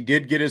Judge. He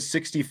did get his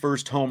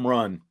 61st home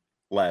run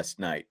last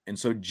night. And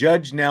so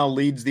Judge now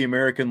leads the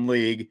American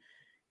League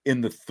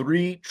in the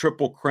 3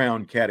 Triple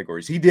Crown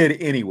categories. He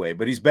did anyway,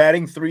 but he's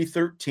batting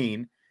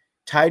 .313,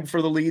 tied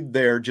for the lead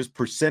there, just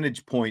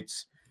percentage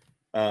points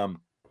ahead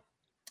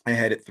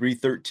at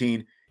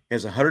 .313.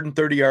 Has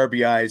 130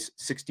 RBIs,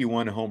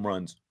 61 home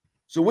runs.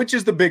 So which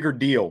is the bigger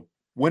deal?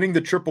 Winning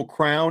the Triple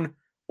Crown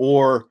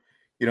or,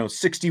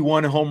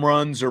 61 home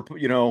runs or,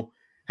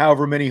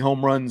 however many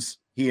home runs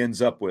he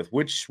ends up with?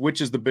 Which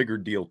is the bigger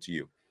deal to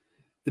you?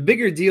 The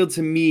bigger deal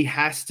to me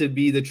has to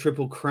be the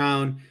Triple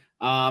Crown.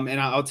 And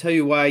I'll tell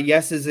you why.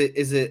 Yes, is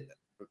it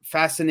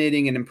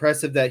fascinating and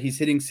impressive that he's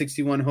hitting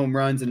 61 home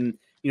runs, and,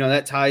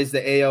 that ties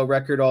the AL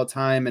record all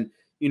time. And,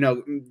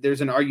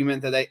 there's an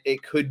argument that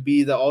it could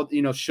be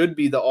should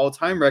be the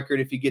all-time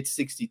record if he gets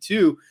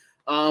 62.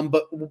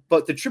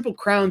 But the Triple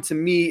Crown to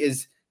me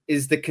is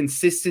the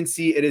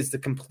consistency. It is the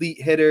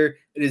complete hitter.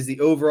 It is the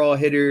overall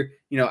hitter.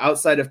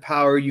 Outside of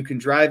power, you can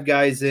drive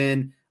guys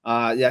in.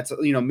 That's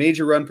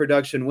major run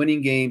production,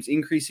 winning games,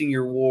 increasing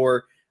your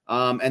WAR,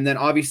 and then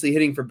obviously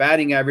hitting for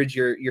batting average.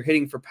 You're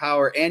hitting for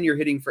power and you're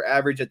hitting for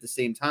average at the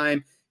same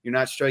time. You're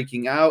not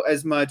striking out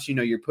as much.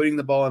 You're putting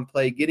the ball in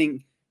play,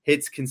 getting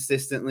hits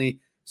consistently.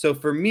 So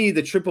for me,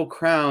 the Triple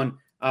Crown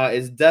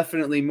is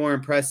definitely more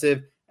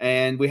impressive.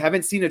 And we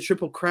haven't seen a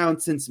Triple Crown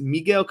since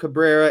Miguel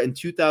Cabrera in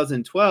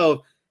 2012.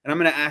 And I'm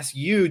going to ask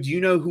you, do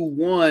you know who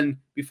won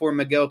before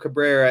Miguel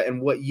Cabrera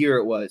and what year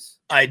it was?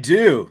 I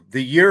do.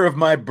 The year of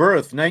my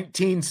birth,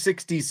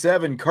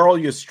 1967. Carl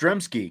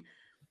Yastrzemski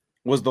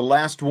was the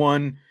last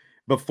one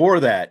before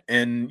that.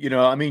 And,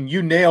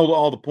 you nailed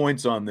all the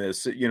points on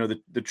this.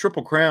 The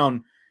Triple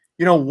Crown,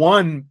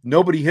 one,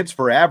 nobody hits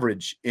for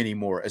average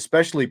anymore,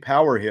 especially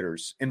power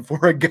hitters. And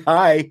for a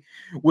guy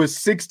with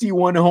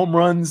 61 home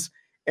runs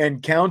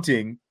and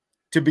counting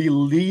to be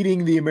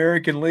leading the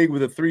American League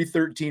with a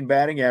 .313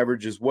 batting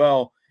average as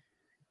well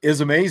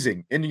is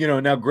amazing. And,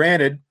 now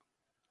granted,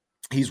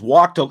 he's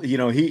walked,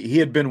 he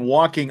had been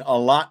walking a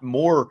lot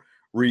more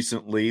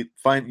recently,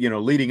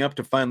 leading up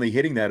to finally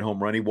hitting that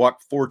home run. He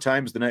walked 4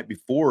 times the night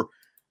before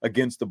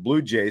against the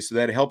Blue Jays, so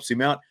that helps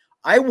him out.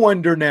 I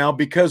wonder now,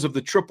 because of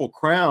the Triple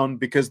Crown,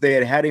 because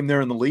they had him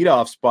there in the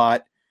leadoff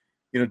spot,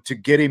 to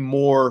get him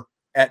more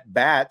at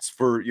bats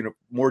for,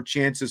 more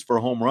chances for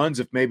home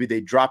runs, if maybe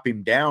they drop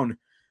him down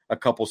a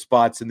couple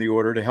spots in the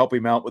order to help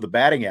him out with a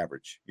batting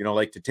average,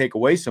 like to take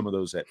away some of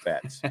those at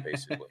bats,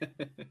 basically.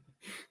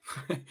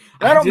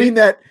 I don't mean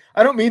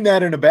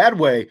that in a bad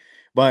way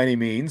by any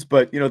means,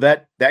 but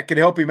that could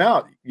help him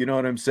out. You know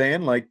what I'm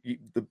saying? Like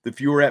the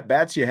fewer at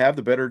bats you have,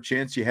 the better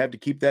chance you have to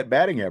keep that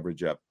batting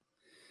average up.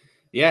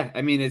 Yeah,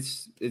 I mean,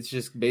 it's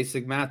just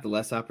basic math. The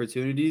less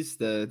opportunities,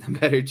 the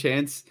better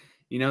chance,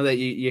 that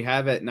you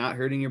have at not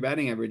hurting your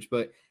batting average.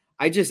 But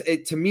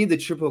to me, the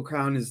Triple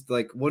Crown is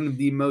like one of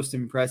the most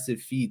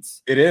impressive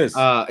feats it is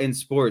in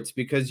sports,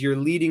 because you're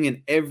leading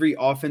in every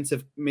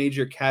offensive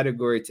major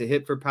category, to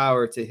hit for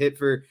power, to hit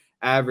for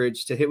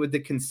average, to hit with the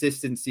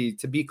consistency,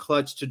 to be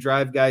clutch, to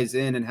drive guys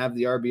in and have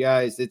the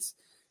RBIs.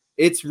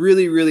 It's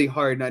really, really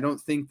hard. And I don't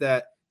think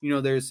that,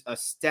 there's a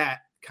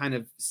stat kind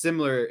of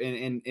similar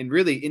in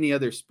really any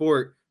other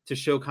sport to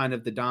show kind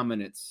of the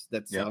dominance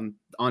that's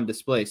on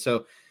display.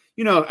 So,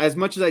 as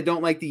much as I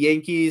don't like the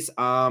Yankees,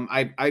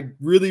 I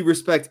really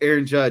respect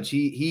Aaron Judge.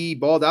 He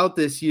balled out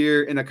this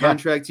year in a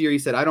contract year. He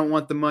said, I don't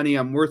want the money.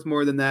 I'm worth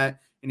more than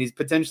that. And he's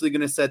potentially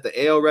going to set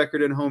the AL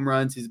record in home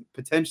runs. He's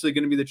potentially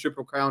going to be the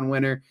Triple Crown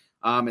winner.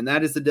 And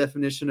that is the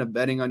definition of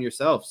betting on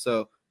yourself.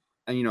 So,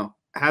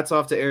 hats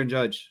off to Aaron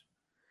Judge.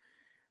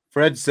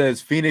 Fred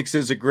says, Phoenix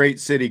is a great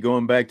city.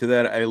 Going back to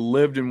that, I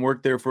lived and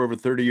worked there for over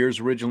 30 years,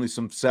 originally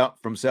from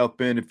South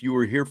Bend. If you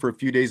were here for a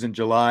few days in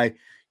July,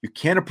 you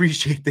can't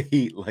appreciate the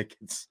heat like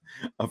it's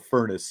a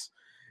furnace.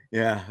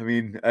 Yeah, I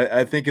mean,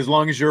 I think as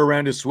long as you're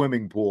around a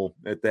swimming pool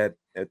at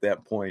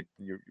that point,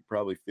 you're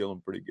probably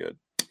feeling pretty good.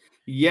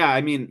 Yeah,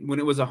 I mean, when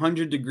it was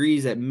 100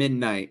 degrees at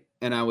midnight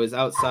and I was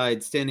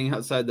standing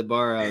outside the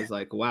bar, I was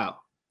like, wow,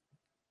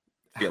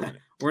 feeling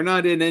it. We're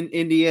not in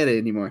Indiana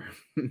anymore.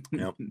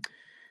 Nope.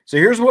 So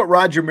here's what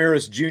Roger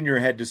Maris Jr.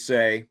 had to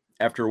say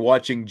after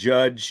watching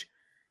Judge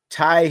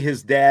tie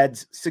his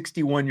dad's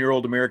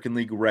 61-year-old American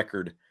League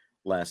record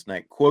last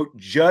night. Quote,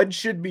 Judge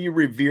should be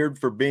revered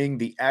for being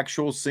the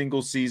actual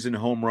single-season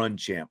home run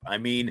champ. I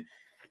mean,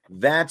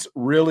 that's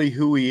really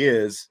who he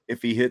is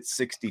if he hits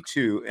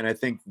 62, and I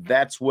think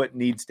that's what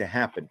needs to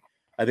happen.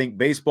 I think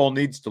baseball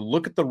needs to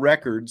look at the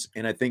records,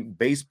 and I think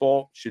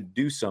baseball should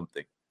do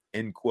something,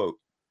 end quote.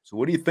 So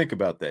what do you think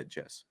about that,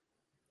 Jess?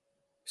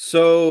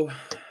 So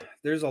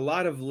there's a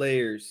lot of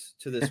layers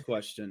to this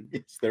question.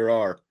 Yes, there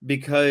are.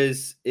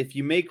 Because if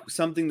you make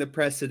something the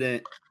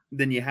precedent,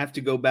 then you have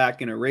to go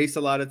back and erase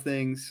a lot of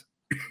things.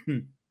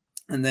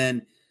 And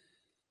then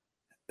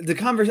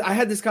I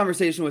had this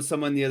conversation with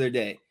someone the other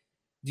day.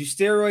 Do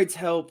steroids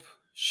help?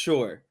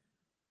 Sure.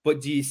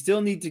 But do you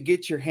still need to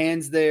get your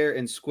hands there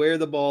and square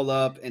the ball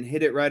up and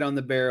hit it right on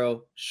the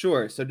barrel?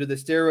 Sure. So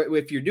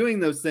if you're doing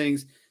those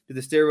things, do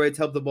the steroids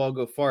help the ball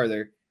go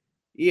farther?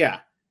 Yeah.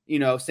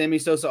 Sammy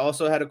Sosa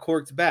also had a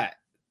corked bat.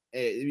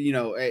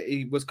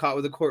 He was caught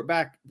with a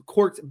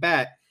corked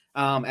bat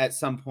at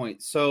some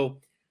point. So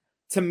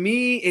to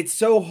me, it's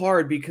so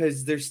hard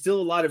because there's still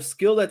a lot of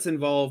skill that's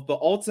involved, but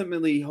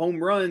ultimately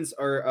home runs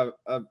are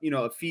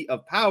a feat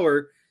of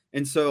power.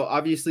 And so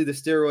obviously the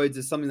steroids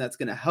is something that's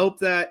going to help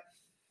that.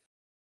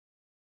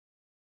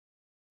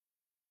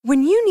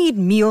 When you need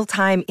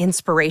mealtime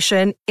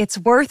inspiration, it's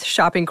worth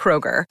shopping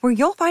Kroger, where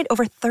you'll find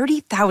over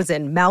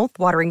 30,000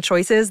 mouth-watering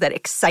choices that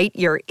excite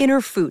your inner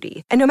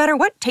foodie. And no matter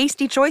what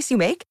tasty choice you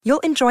make,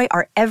 you'll enjoy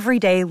our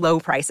everyday low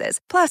prices,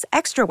 plus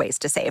extra ways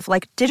to save,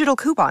 like digital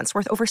coupons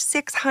worth over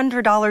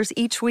 $600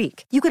 each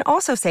week. You can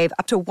also save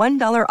up to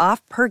 $1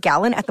 off per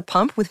gallon at the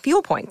pump with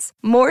fuel points.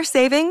 More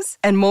savings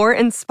and more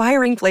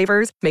inspiring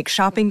flavors make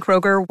shopping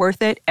Kroger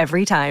worth it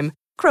every time.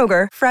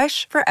 Kroger,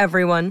 fresh for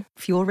everyone.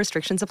 Fuel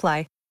restrictions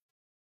apply.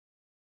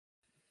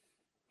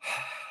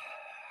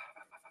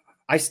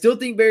 I still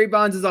think Barry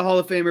Bonds is a Hall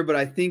of Famer, but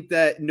I think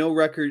that no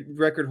record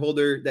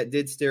holder that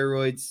did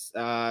steroids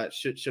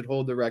should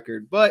hold the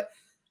record. But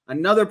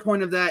another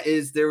point of that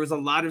is there was a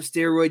lot of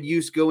steroid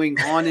use going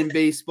on in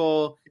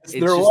baseball.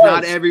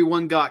 Not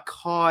everyone got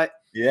caught.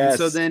 Yes. And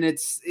so then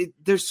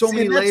there's so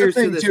many layers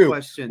to this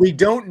question. We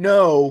don't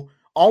know.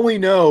 All we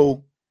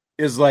know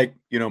is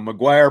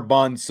McGuire,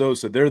 Bonds,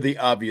 Sosa. They're the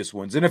obvious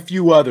ones, and a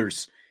few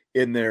others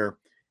in there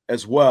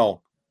as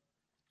well.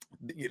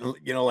 You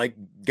know, like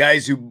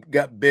guys who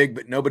got big,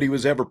 but nobody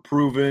was ever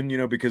proven, you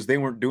know, because they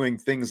weren't doing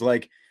things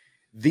like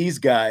these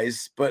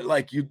guys. But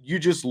like you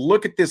just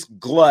look at this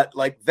glut,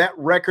 like that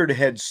record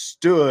had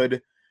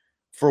stood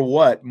for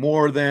what,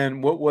 more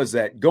than, what was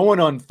that, going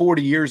on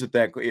 40 years at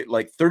that,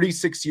 like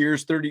 36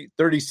 years,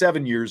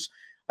 37 years,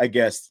 I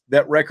guess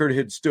that record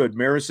had stood,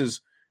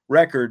 Maris's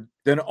record.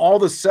 Then all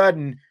of a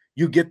sudden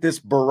you get this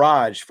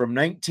barrage from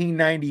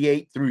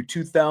 1998 through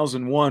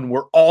 2001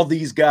 where all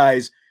these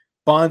guys,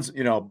 Bonds,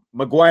 you know,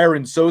 McGuire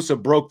and Sosa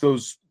broke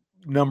those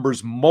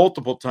numbers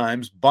multiple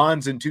times.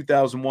 Bonds in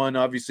 2001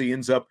 obviously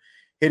ends up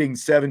hitting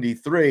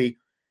 73.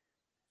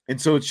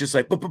 And so it's just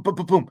like boom, boom, boom,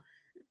 boom, boom.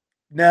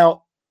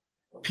 Now,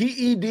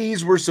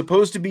 PEDs were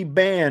supposed to be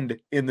banned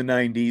in the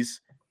 90s,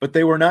 but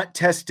they were not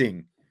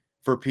testing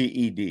for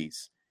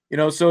PEDs. You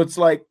know, so it's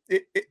like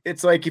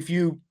it's like if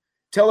you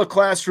tell a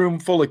classroom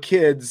full of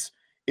kids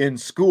in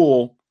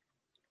school,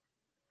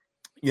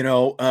 you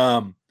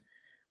know,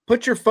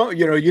 put your phone,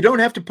 you know, you don't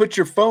have to put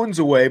your phones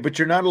away, but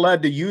you're not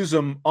allowed to use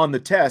them on the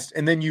test.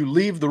 And then you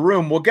leave the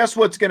room. Well, guess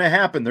what's going to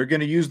happen? They're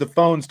going to use the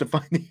phones to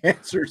find the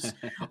answers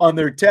on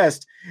their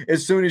test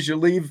as soon as you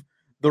leave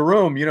the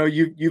room. You know,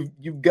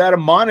 you've got to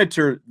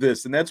monitor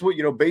this. And that's what,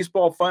 you know,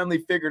 baseball finally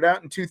figured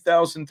out in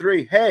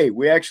 2003. Hey,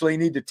 we actually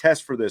need to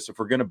test for this if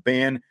we're going to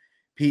ban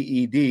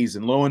PEDs.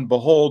 And lo and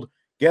behold,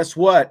 guess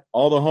what?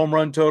 All the home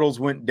run totals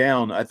went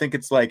down. I think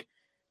it's like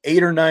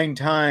 8 or 9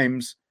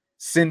 times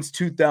since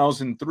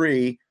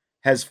 2003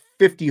 has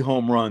 50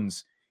 home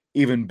runs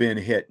even been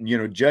hit. And, you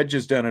know, Judge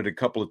has done it a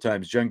couple of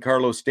times.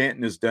 Giancarlo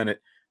Stanton has done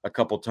it a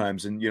couple of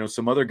times. And, you know,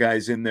 some other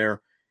guys in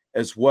there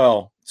as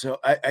well. So,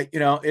 I you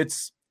know,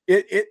 it's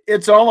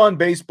all on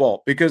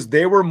baseball because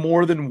they were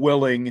more than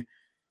willing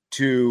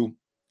to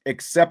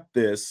accept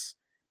this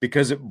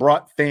because it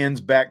brought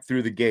fans back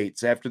through the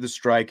gates. After the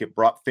strike, it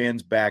brought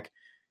fans back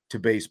to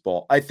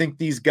baseball. I think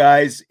these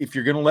guys, if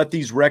you're going to let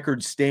these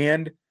records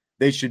stand,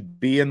 they should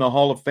be in the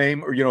Hall of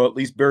Fame, or, you know, at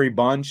least Barry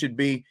Bonds should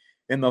be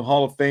in the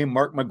Hall of Fame.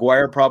 Mark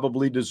McGuire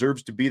probably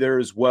deserves to be there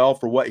as well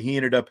for what he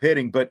ended up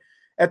hitting. But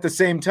at the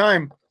same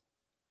time,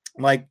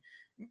 like,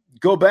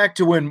 go back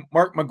to when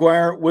Mark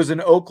McGuire was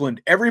in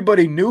Oakland.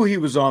 Everybody knew he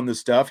was on the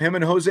stuff, him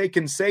and Jose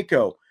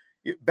Canseco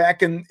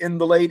back in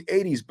the late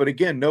 80s. But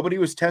again, nobody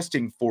was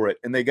testing for it,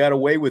 and they got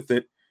away with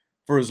it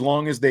for as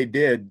long as they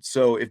did.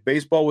 So if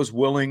baseball was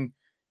willing,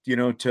 you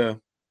know, to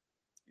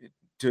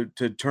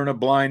turn a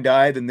blind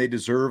eye, then they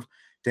deserve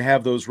to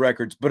have those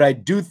records. But I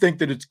do think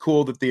that it's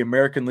cool that the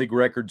American League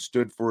record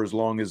stood for as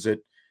long as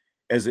it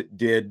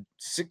did.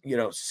 You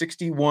know,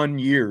 61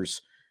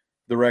 years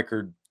the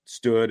record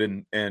stood,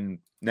 and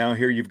now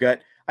here you've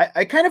got.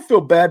 I kind of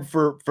feel bad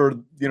for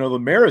you know, the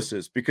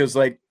Marises, because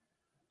like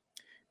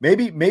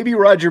maybe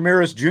Roger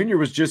Maris Jr.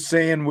 was just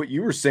saying what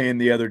you were saying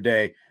the other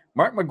day.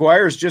 Mark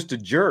McGuire is just a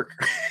jerk,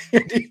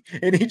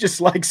 and he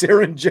just likes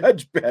Aaron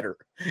Judge better,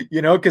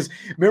 you know, because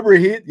remember,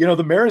 you know,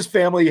 the Maris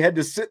family had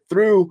to sit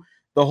through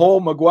the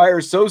whole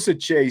McGuire-Sosa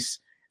chase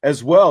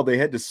as well. They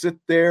had to sit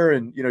there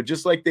and, you know,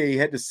 just like they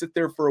had to sit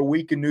there for a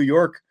week in New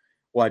York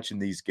watching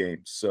these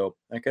games. So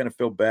I kind of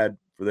feel bad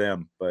for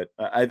them, but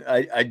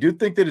I do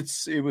think that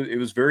it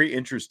was very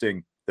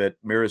interesting that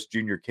Maris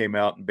Jr. came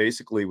out and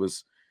basically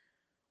was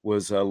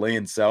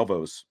laying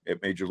salvos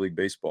at Major League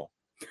Baseball.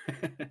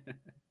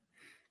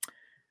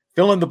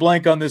 Fill in the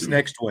blank on this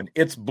next one.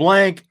 It's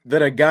blank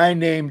that a guy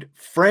named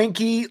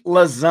Frankie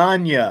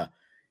Lasagna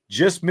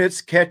just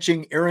missed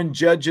catching Aaron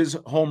Judge's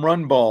home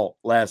run ball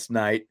last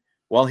night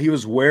while he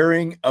was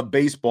wearing a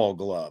baseball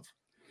glove.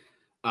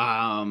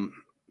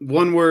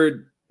 One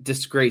word: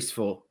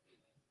 disgraceful.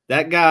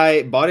 That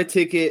guy bought a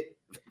ticket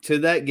to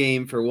that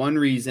game for one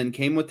reason,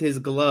 came with his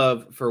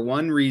glove for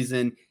one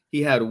reason.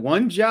 He had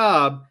one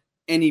job,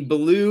 and he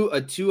blew a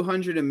at least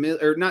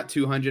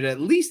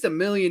 $1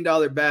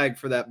 million bag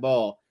for that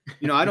ball.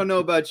 You know, I don't know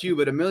about you,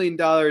 but $1 million,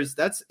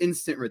 that's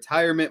instant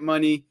retirement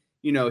money.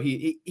 You know,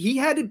 he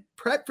had to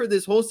prep for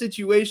this whole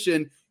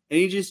situation, and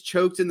he just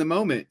choked in the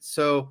moment.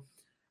 So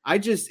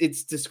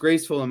it's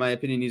disgraceful in my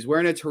opinion. He's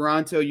wearing a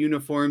Toronto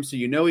uniform, so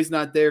you know he's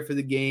not there for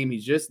the game.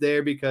 He's just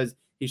there because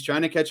he's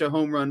trying to catch a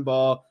home run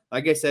ball.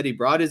 Like I said, he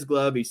brought his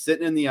glove. He's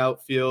sitting in the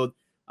outfield.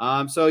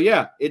 So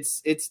yeah,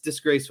 it's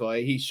disgraceful.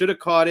 He should have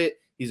caught it.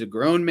 He's a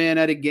grown man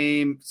at a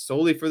game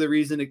solely for the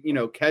reason to, you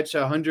know, catch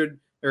 $1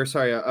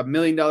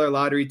 million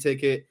lottery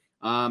ticket.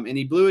 And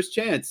he blew his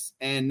chance.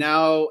 And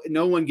now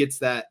no one gets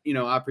that, you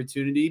know,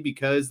 opportunity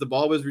because the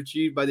ball was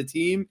retrieved by the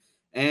team.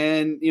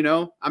 And, you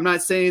know, I'm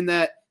not saying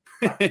that,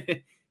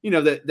 you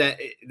know, that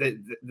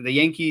the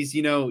Yankees,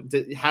 you know,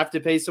 have to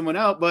pay someone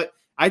out, but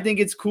I think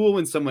it's cool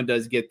when someone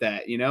does get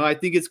that. You know, I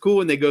think it's cool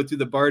when they go through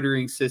the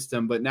bartering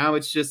system, but now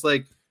it's just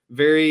like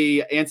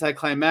very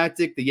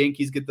anticlimactic. The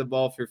Yankees get the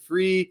ball for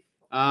free,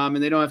 and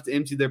they don't have to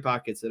empty their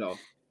pockets at all.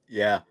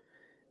 Yeah.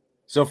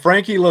 So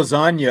Frankie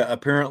Lasagna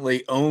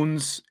apparently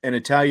owns an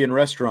Italian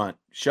restaurant.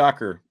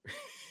 Shocker.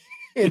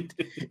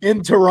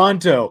 in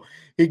Toronto.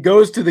 He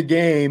goes to the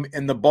game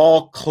and the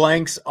ball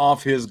clanks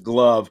off his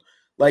glove.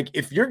 Like,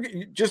 if you're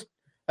just,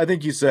 I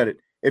think you said it,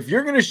 if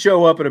you're going to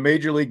show up at a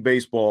Major League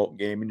Baseball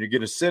game and you're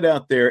going to sit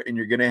out there and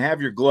you're going to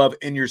have your glove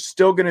and you're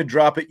still going to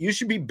drop it, you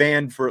should be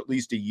banned for at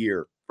least a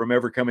year from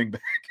ever coming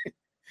back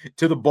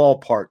to the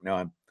ballpark. Now,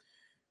 I'm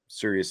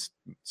serious,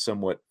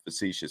 somewhat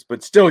facetious,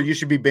 but still, you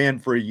should be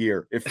banned for a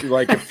year. If you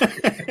like,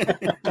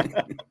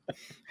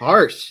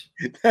 harsh.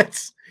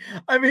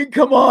 I mean,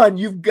 come on,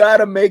 you've got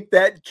to make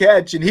that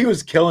catch. And he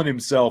was killing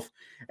himself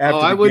after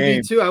the I would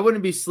game. be too. I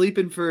wouldn't be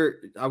sleeping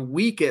for a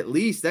week at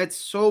least. That's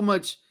so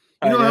much.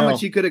 You know how much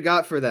he could have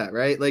got for that,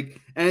 right?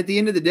 Like, and at the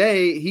end of the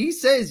day, he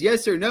says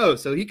yes or no,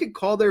 so he could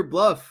call their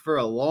bluff for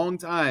a long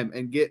time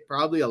and get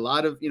probably a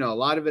lot of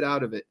it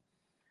out of it.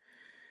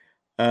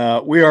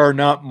 We Are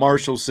Not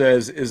Marshall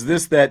says, is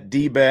this that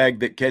D-bag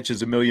that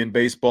catches a million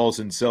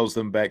baseballs and sells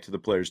them back to the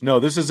players? No,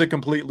 this is a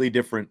completely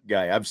different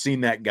guy. I've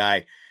seen that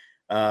guy.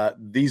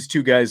 These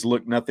two guys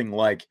look nothing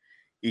like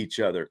each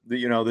other.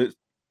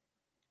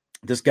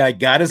 This guy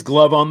got his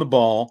glove on the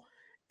ball,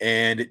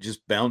 and it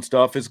just bounced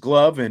off his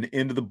glove and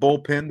into the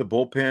bullpen. The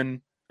bullpen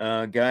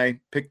guy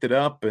picked it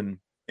up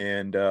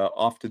and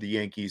off to the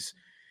Yankees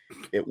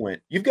it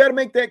went. You've got to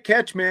make that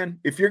catch, man.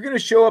 If you're going to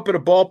show up at a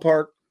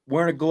ballpark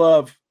wearing a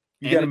glove,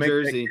 you got to make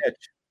that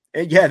catch.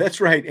 And yeah,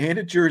 that's right. And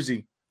a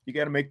jersey. You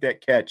got to make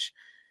that catch.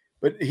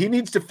 But he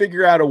needs to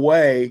figure out a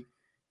way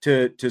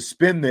to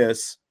spin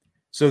this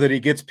so that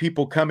he gets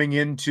people coming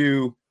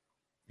into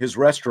his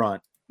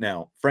restaurant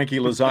now. Frankie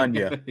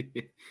Lasagna.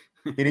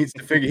 He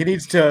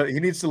needs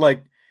to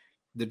like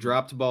the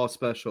dropped ball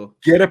special.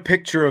 Get a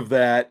picture of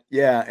that.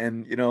 Yeah.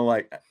 And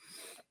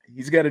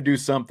he's got to do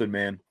something,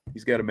 man.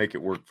 He's got to make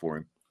it work for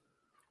him.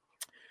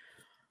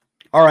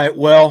 All right.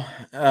 Well,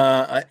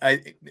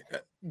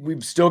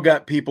 we've still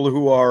got people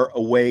who are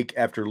awake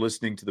after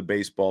listening to the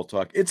baseball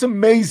talk. It's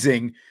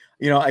amazing.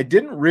 I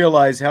didn't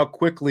realize how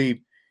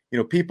quickly,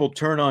 people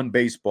turn on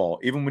baseball,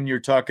 even when you're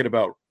talking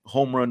about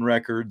home run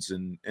records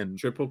and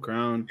triple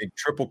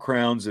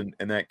crowns and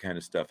that kind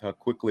of stuff, how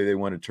quickly they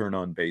want to turn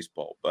on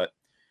baseball. But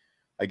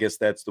I guess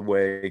that's the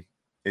way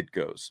it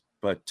goes.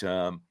 But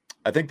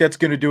I think that's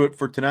going to do it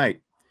for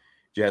tonight.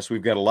 Jess,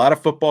 we've got a lot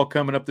of football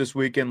coming up this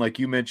weekend. Like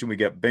you mentioned, we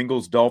got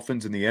Bengals,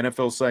 Dolphins, and the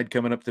NFL side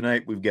coming up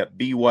tonight. We've got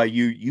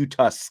BYU,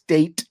 Utah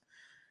State,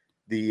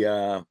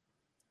 the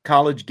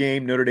college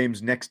game, Notre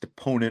Dame's next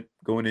opponent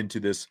going into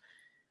this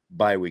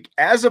bye week.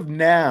 As of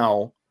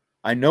now,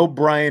 I know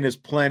Brian is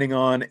planning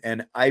on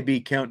an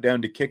IB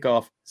countdown to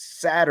kickoff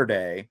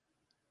Saturday.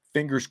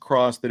 Fingers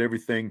crossed that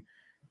everything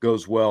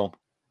goes well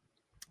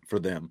for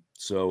them.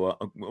 So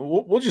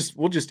we'll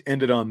just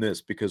end it on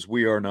this, because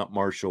We Are Not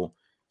Marshall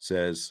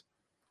says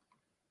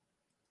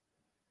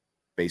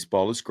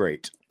baseball is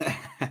great.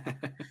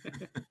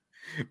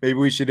 Maybe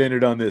we should end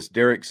it on this.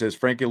 Derek says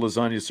Frankie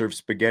Lasagna serves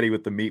spaghetti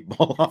with the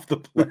meatball off the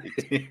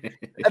plate.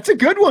 That's a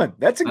good one.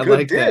 That's a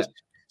good dish. That.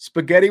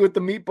 Spaghetti with the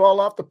meatball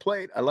off the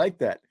plate. I like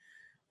that.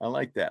 All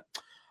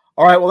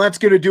right. Well, that's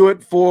going to do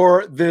it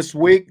for this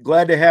week.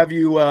 Glad to have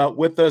you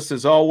with us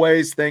as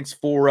always. Thanks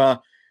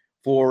for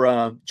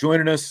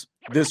joining us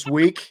this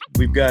week.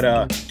 We've got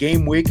a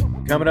game week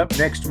coming up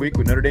next week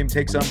when Notre Dame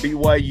takes on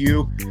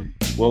BYU.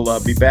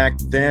 We'll be back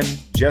then.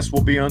 Jess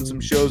will be on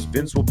some shows.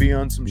 Vince will be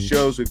on some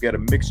shows. We've got a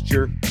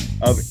mixture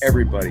of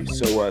everybody.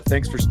 So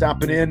thanks for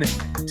stopping in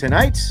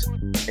tonight,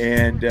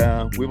 and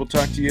we will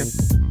talk to you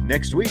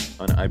next week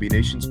on IB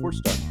Nation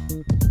Sports Talk.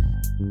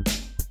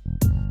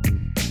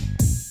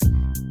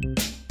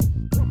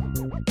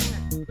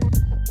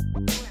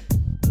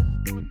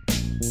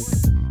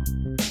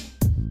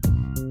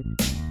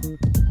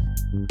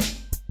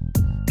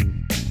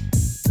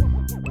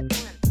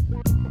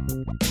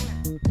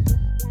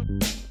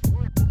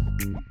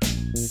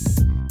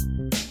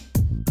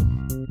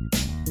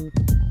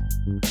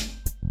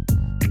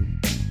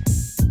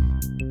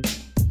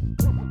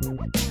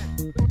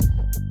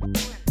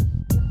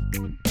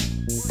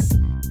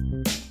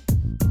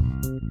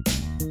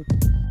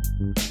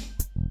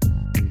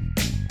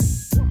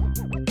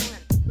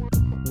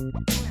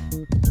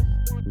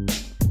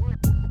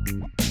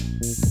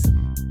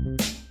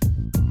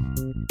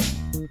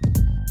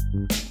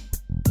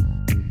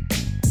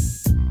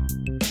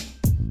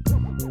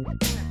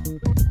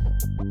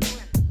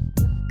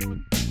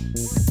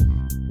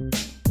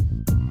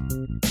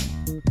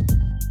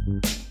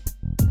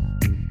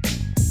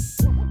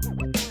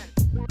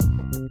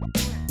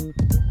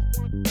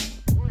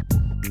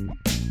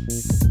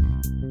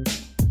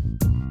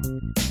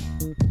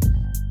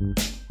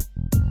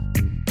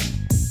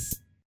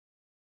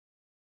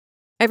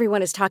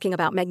 Everyone is talking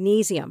about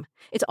magnesium.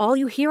 It's all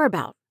you hear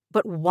about.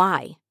 But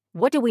why?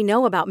 What do we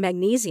know about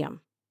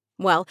magnesium?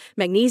 Well,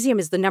 magnesium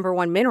is the number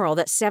one mineral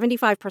that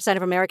 75%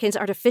 of Americans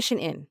are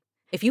deficient in.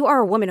 If you are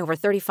a woman over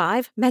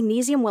 35,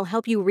 magnesium will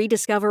help you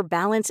rediscover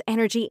balance,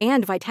 energy,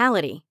 and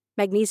vitality.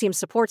 Magnesium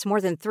supports more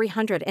than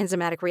 300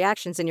 enzymatic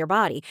reactions in your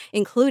body,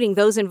 including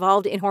those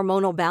involved in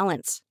hormonal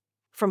balance.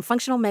 From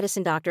functional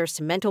medicine doctors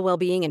to mental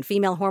well-being and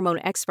female hormone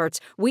experts,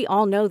 we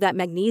all know that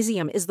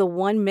magnesium is the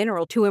one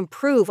mineral to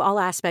improve all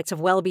aspects of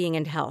well-being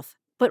and health.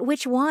 But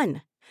which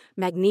one?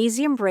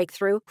 Magnesium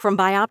Breakthrough from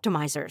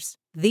Bioptimizers.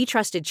 the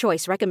trusted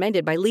choice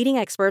recommended by leading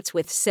experts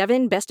with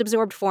 7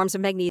 best-absorbed forms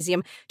of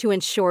magnesium to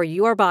ensure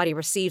your body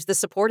receives the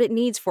support it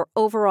needs for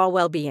overall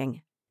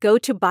well-being. Go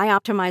to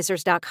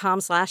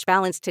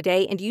bioptimizers.com/balance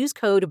today and use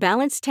code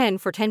BALANCE10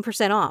 for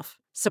 10% off.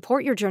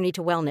 Support your journey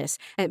to wellness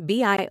at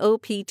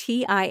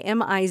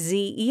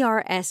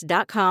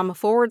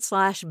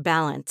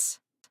bioptimizers.com/balance.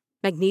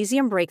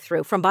 Magnesium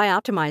Breakthrough from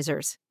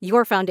Bioptimizers,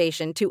 your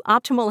foundation to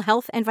optimal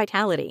health and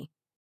vitality.